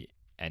 50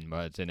 N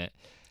words in it.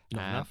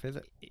 Not enough, is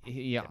it?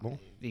 Yeah, Bit more.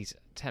 he's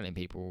telling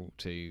people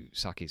to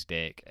suck his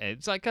dick.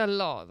 It's like a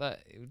lot that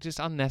just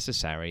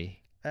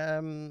unnecessary.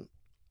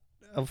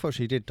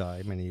 Unfortunately, he did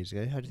die many years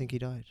ago. How do you think he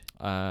died?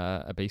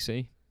 A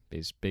BC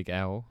is Big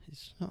L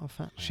He's not a fat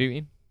man.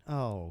 shooting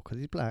Oh, because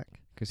he's black.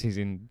 because he's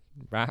in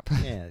rap.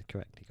 Yeah,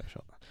 correct. He got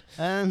shot.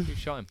 Who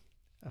shot him?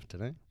 I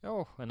don't know.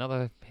 Oh,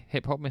 another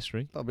hip hop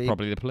mystery. Probably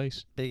Probably the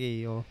police.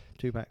 Biggie or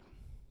Tupac.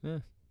 Yeah.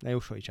 They all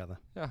shot each other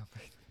Yeah.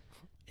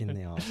 in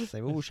the arse.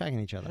 They were all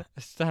shagging each other. A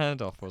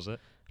standoff, was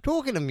it?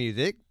 Talking of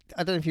music,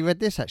 I don't know if you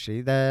read this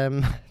actually.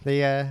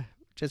 They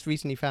just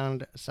recently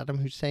found Saddam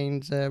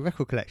Hussein's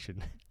record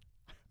collection.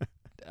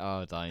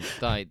 Oh, don't.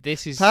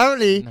 This is.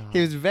 Apparently, No.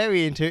 he was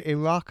very into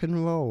Iraq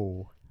and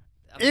roll.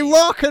 I mean,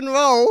 Iraq and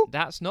roll.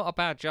 That's not a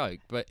bad joke,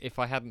 but if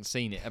I hadn't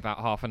seen it about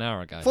half an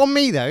hour ago. From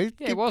me though, Yeah,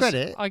 give it was.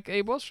 credit.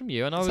 It was from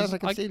you, and I Sounds was.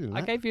 like I'm stealing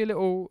I that. gave you a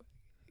little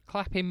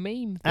clapping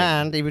meme. Thing.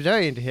 And he was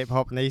very into hip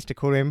hop, and they used to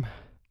call him.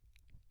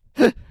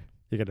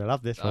 You're gonna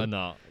love this one.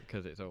 not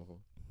because it's awful.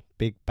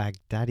 Big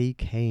Baghdadi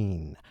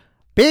Kane.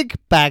 Big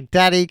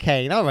Baghdadi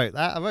Kane. I wrote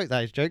that. I wrote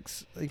those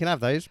jokes. You can have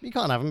those. You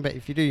can't have them, but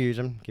if you do use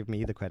them, give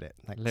me the credit.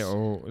 Thanks.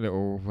 Little.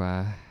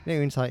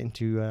 insight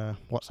into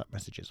WhatsApp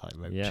messages I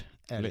wrote Yeah.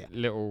 earlier.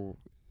 Little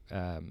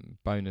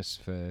bonus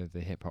for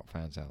the hip hop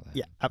fans out there.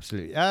 Yeah,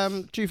 absolutely.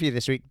 Two for you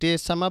this week. Dear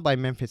Summer by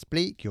Memphis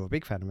Bleak. You're a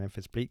big fan of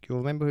Memphis Bleak. You'll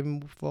remember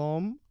him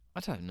from I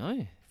don't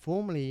know.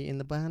 formerly in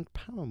the band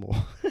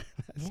Paramore.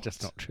 That's What?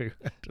 just not true.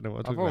 I don't know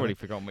what I've already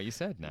forgotten what you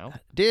said now.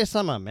 Dear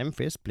Summer,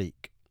 Memphis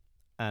Bleak.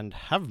 And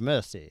Have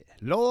Mercy.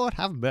 Lord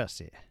have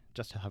mercy.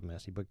 Just Have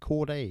Mercy. But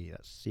Cordae.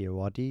 That's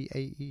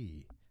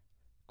Cordae.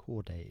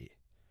 Cordae.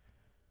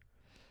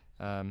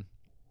 I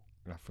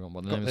forgot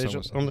what the Got name of the those song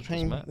was. on the Doesn't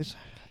train. matter.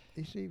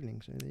 this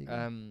evening. So there you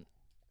go.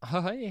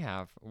 I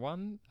have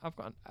one. I've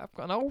got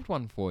an old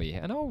one for you.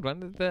 An old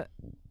one that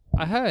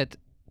I heard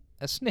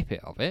a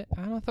snippet of it,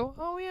 and I thought,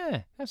 oh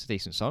yeah, that's a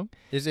decent song.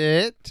 Is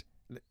it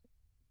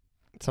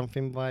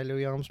something by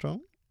Louis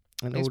Armstrong?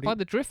 It's by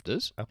the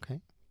Drifters, Okay.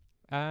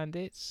 and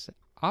it's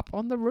Up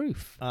on the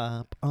Roof.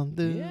 Up on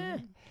the... Yeah.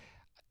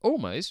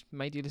 Almost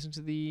made you listen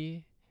to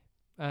the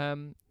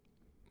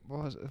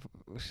what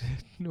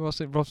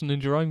was it, Robson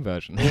and Jerome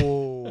version?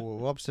 Oh,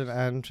 Robson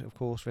and, of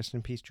course, rest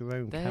in peace,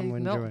 Jerome. They're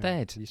Cameron not Jerome.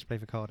 dead. He used to play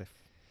for Cardiff.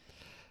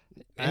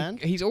 And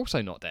he's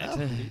also not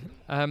dead.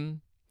 Oh.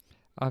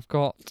 I've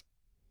got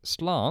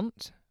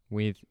Slant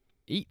with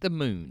Eat the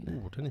Moon. Ooh,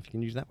 I don't know if you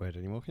can use that word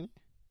anymore, can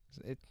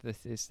you?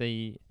 It's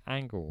the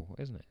angle,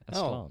 isn't it? A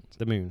Oh, slant.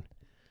 The Moon.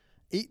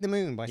 Eat the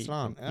Moon by Eat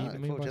Slant. the- I Eat look the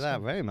Moon forward by to that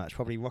Slant. very much.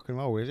 Probably rock and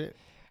roll, is it?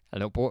 A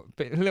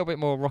little bit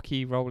more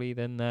rocky, rolly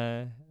than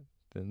the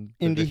Indie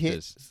Drifters.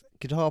 hits,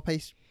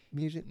 guitar-based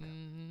music.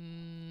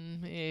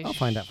 I'll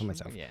find out for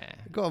myself. Yeah.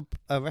 I've got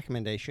a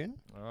recommendation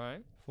All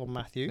right. from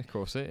Matthew. Of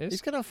course it is.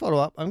 He's going to follow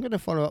up. I'm going to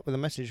follow up with a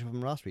message from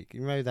last week.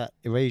 You know that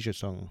Erasure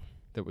song?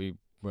 That we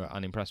were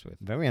unimpressed with.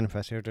 Very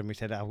unimpressive. And we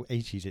said how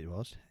 80s it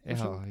was.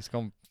 Oh, he's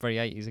gone very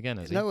 80s again,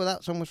 has he? No, well,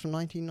 that song was from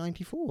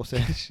 1994. So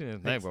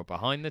They were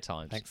behind the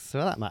times. thanks for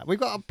that, Matt. We've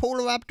got a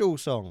Paula Abdul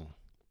song.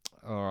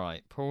 All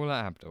right. Paula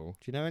Abdul. Do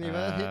you know any of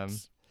her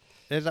hits?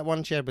 There's that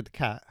one she had with the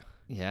cat.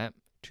 Yeah.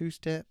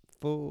 Two-step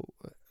forward.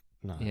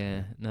 No.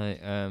 Yeah.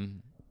 No.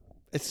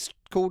 It's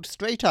called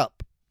Straight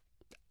Up.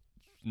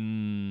 I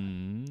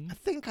Mm,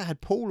 think I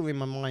had Paula in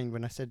my mind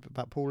when I said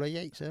about Paula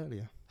Yates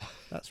earlier.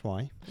 That's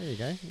why. There you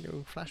go. A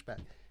little flashback.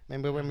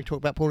 Remember when we talked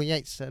about Paula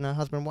Yates and her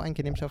husband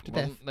wanking himself to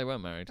well, death? they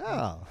weren't married.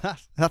 Oh,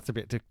 that's a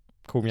bit to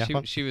call me up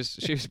on. She was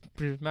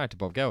married to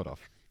Bob Geldof.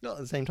 Not at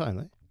the same time,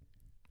 though.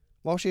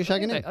 While she was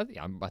shagging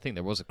him? I think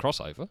there was a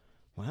crossover.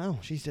 Wow,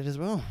 she's dead as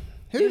well.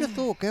 Who'd have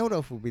thought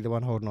Geldof would be the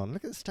one holding on?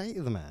 Look at the state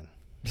of the man.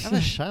 Have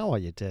a shower,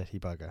 you dirty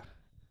bugger.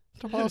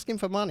 Stop asking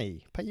for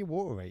money. Pay your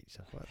water rates.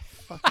 What the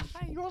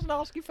fuck? He wasn't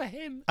asking for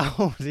him.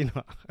 Oh, was he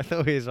not? I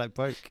thought he was like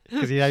broke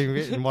because he hadn't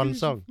written one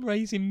song.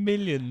 Raising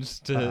millions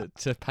to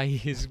pay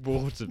his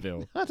water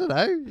bill. I don't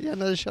know. He had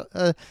no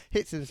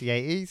hit since the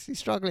 80s. He's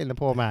struggling, the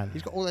poor man.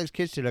 He's got all those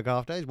kids to look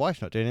after. His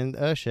wife's not doing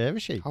her share,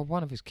 is she? Oh,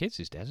 one of his kids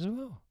is dead as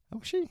well. Oh,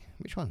 is she?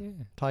 Which one?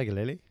 Yeah. Tiger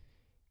Lily?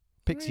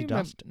 Pixie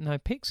Dust? No,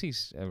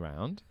 Pixie's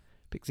around.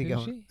 Pixie Who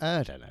is Girl? she?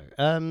 I don't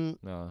know.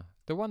 No.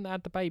 The one that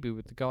had the baby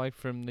with the guy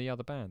from the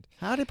other band.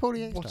 How did Paulie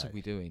Yates What die? are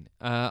we doing?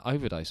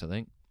 Overdose, I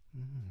think.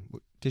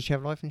 Did she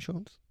have life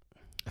insurance?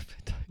 I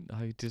don't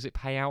know. Does it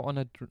pay out on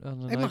an It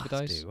overdose?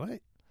 must do,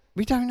 right?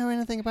 We don't know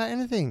anything about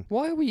anything.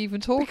 Why are we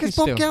even talking Because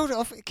still? Bob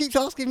Geldof keeps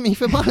asking me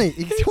for money.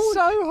 He's It's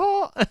so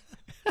hot.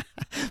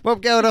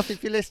 Bob Geldof,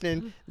 if you're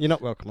listening, you're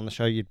not welcome on the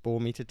show. You'd bore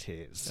me to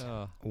tears.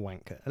 Oh,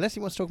 Wanker. Unless he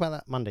wants to talk about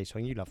that Monday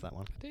song. You love that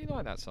one. do you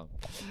like that song?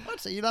 I'd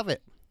say you love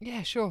it.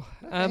 Yeah, sure.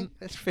 Okay,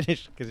 let's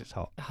finish because it's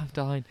hot. I'm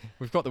dying.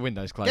 We've got the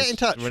windows closed. Get in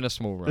touch. We're in a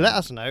small room. Let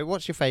us know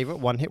what's your favourite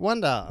one-hit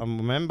wonder. And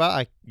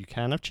remember, you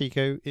can have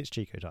Chico. It's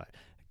Chico time.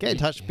 Get in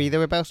touch. Be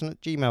there at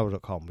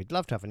gmail.com. We'd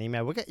love to have an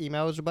email. We'll get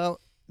emails about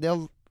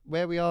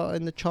where we are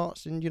in the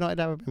charts in United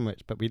Arab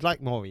Emirates, but we'd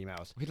like more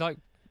emails. We'd like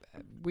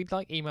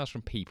emails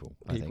from people.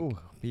 I think.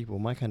 People,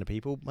 my kind of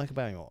people, Michael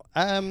Barrymore.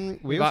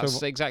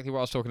 That's exactly what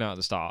I was talking about at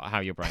the start. How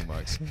your brain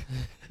works.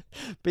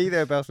 Be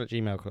there at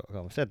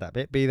gmail.com. I said that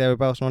bit. Be there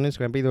at on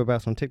Instagram. Be there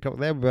at on TikTok.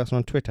 There at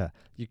on Twitter.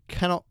 You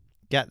cannot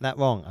get that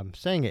wrong. I'm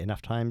saying it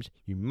enough times.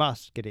 You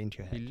must get it into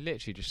your You head.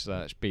 literally just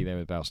search "Be There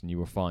with Belson," you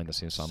will find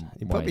us in some.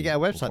 You probably get a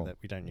way or website form. that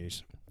we don't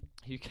use.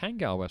 You can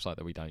get our website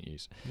that we don't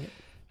use. Yep.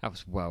 That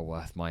was well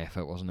worth my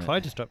effort, wasn't it? If I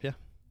just stop you,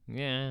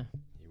 Yeah.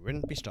 you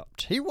wouldn't be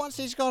stopped.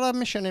 He's got a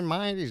mission in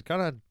mind. He's got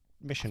a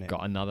mission.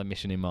 Got another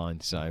mission in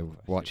mind, so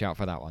watch out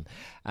for that one.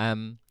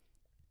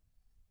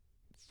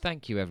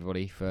 Thank you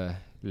everybody for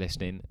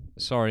listening.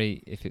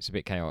 Sorry if it's a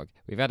bit chaotic.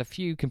 We've had a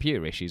few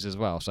computer issues as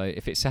well, so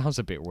if it sounds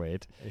a bit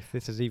weird, If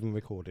this is even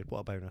recorded, what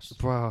a bonus.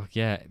 well,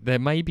 yeah, there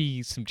may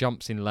be some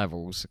jumps in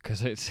levels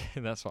because it's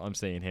that's what I'm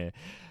seeing here.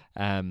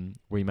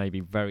 We may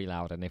be very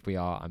loud, and if we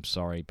are, I'm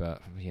sorry,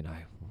 but you know,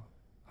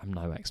 I'm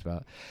no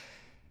expert.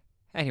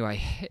 Anyway,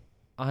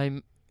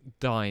 I'm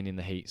dying in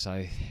the heat,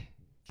 so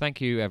thank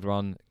you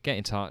everyone. Get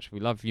in touch. We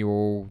love you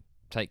all.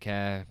 Take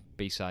care.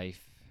 Be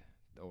safe.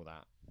 All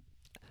that.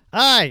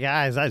 Hi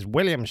guys, that's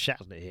William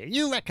Shatner here.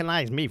 You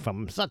recognise me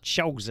from such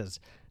shows as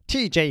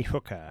T.J.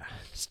 Hooker,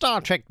 Star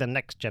Trek The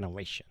Next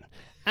Generation,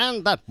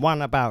 and that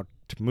one about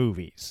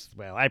movies.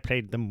 Well, I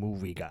played the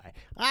movie guy.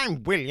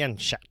 I'm William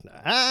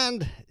Shatner,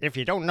 and if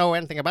you don't know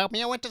anything about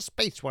me, I went to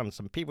space once,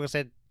 and people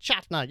said,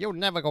 Shatner, you'll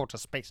never go to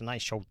space, and I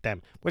showed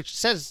them, which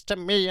says to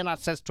me, and that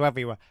says to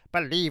everyone,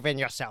 believe in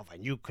yourself,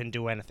 and you can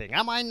do anything.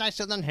 Am I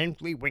nicer than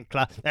Henry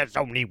Winkler? There's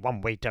only one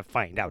way to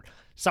find out.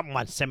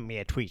 Someone send me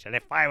a tweet, and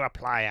if I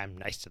reply I'm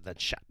nicer than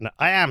Shatner,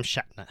 I am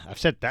Shatner. I've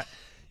said that.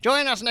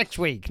 Join us next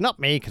week. Not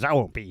me, because I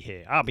won't be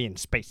here. I'll be in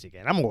space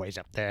again. I'm always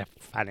up there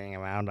fanning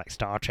around like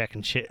Star Trek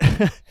and shit.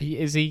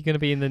 Is he going to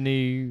be in the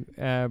new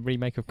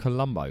remake of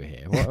Columbo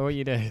here? What are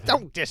you doing?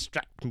 Don't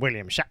distract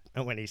William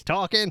Shatner when he's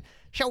talking.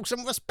 Show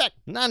some respect.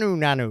 Nanu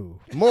Nanu.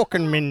 Mork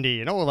and Mindy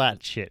and all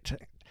that shit.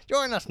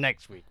 Join us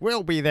next week.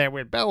 We'll be there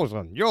with bells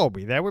on. You'll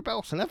be there with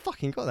bells on. I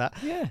fucking got that.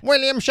 Yeah.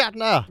 William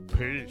Shatner.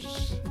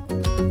 Peace.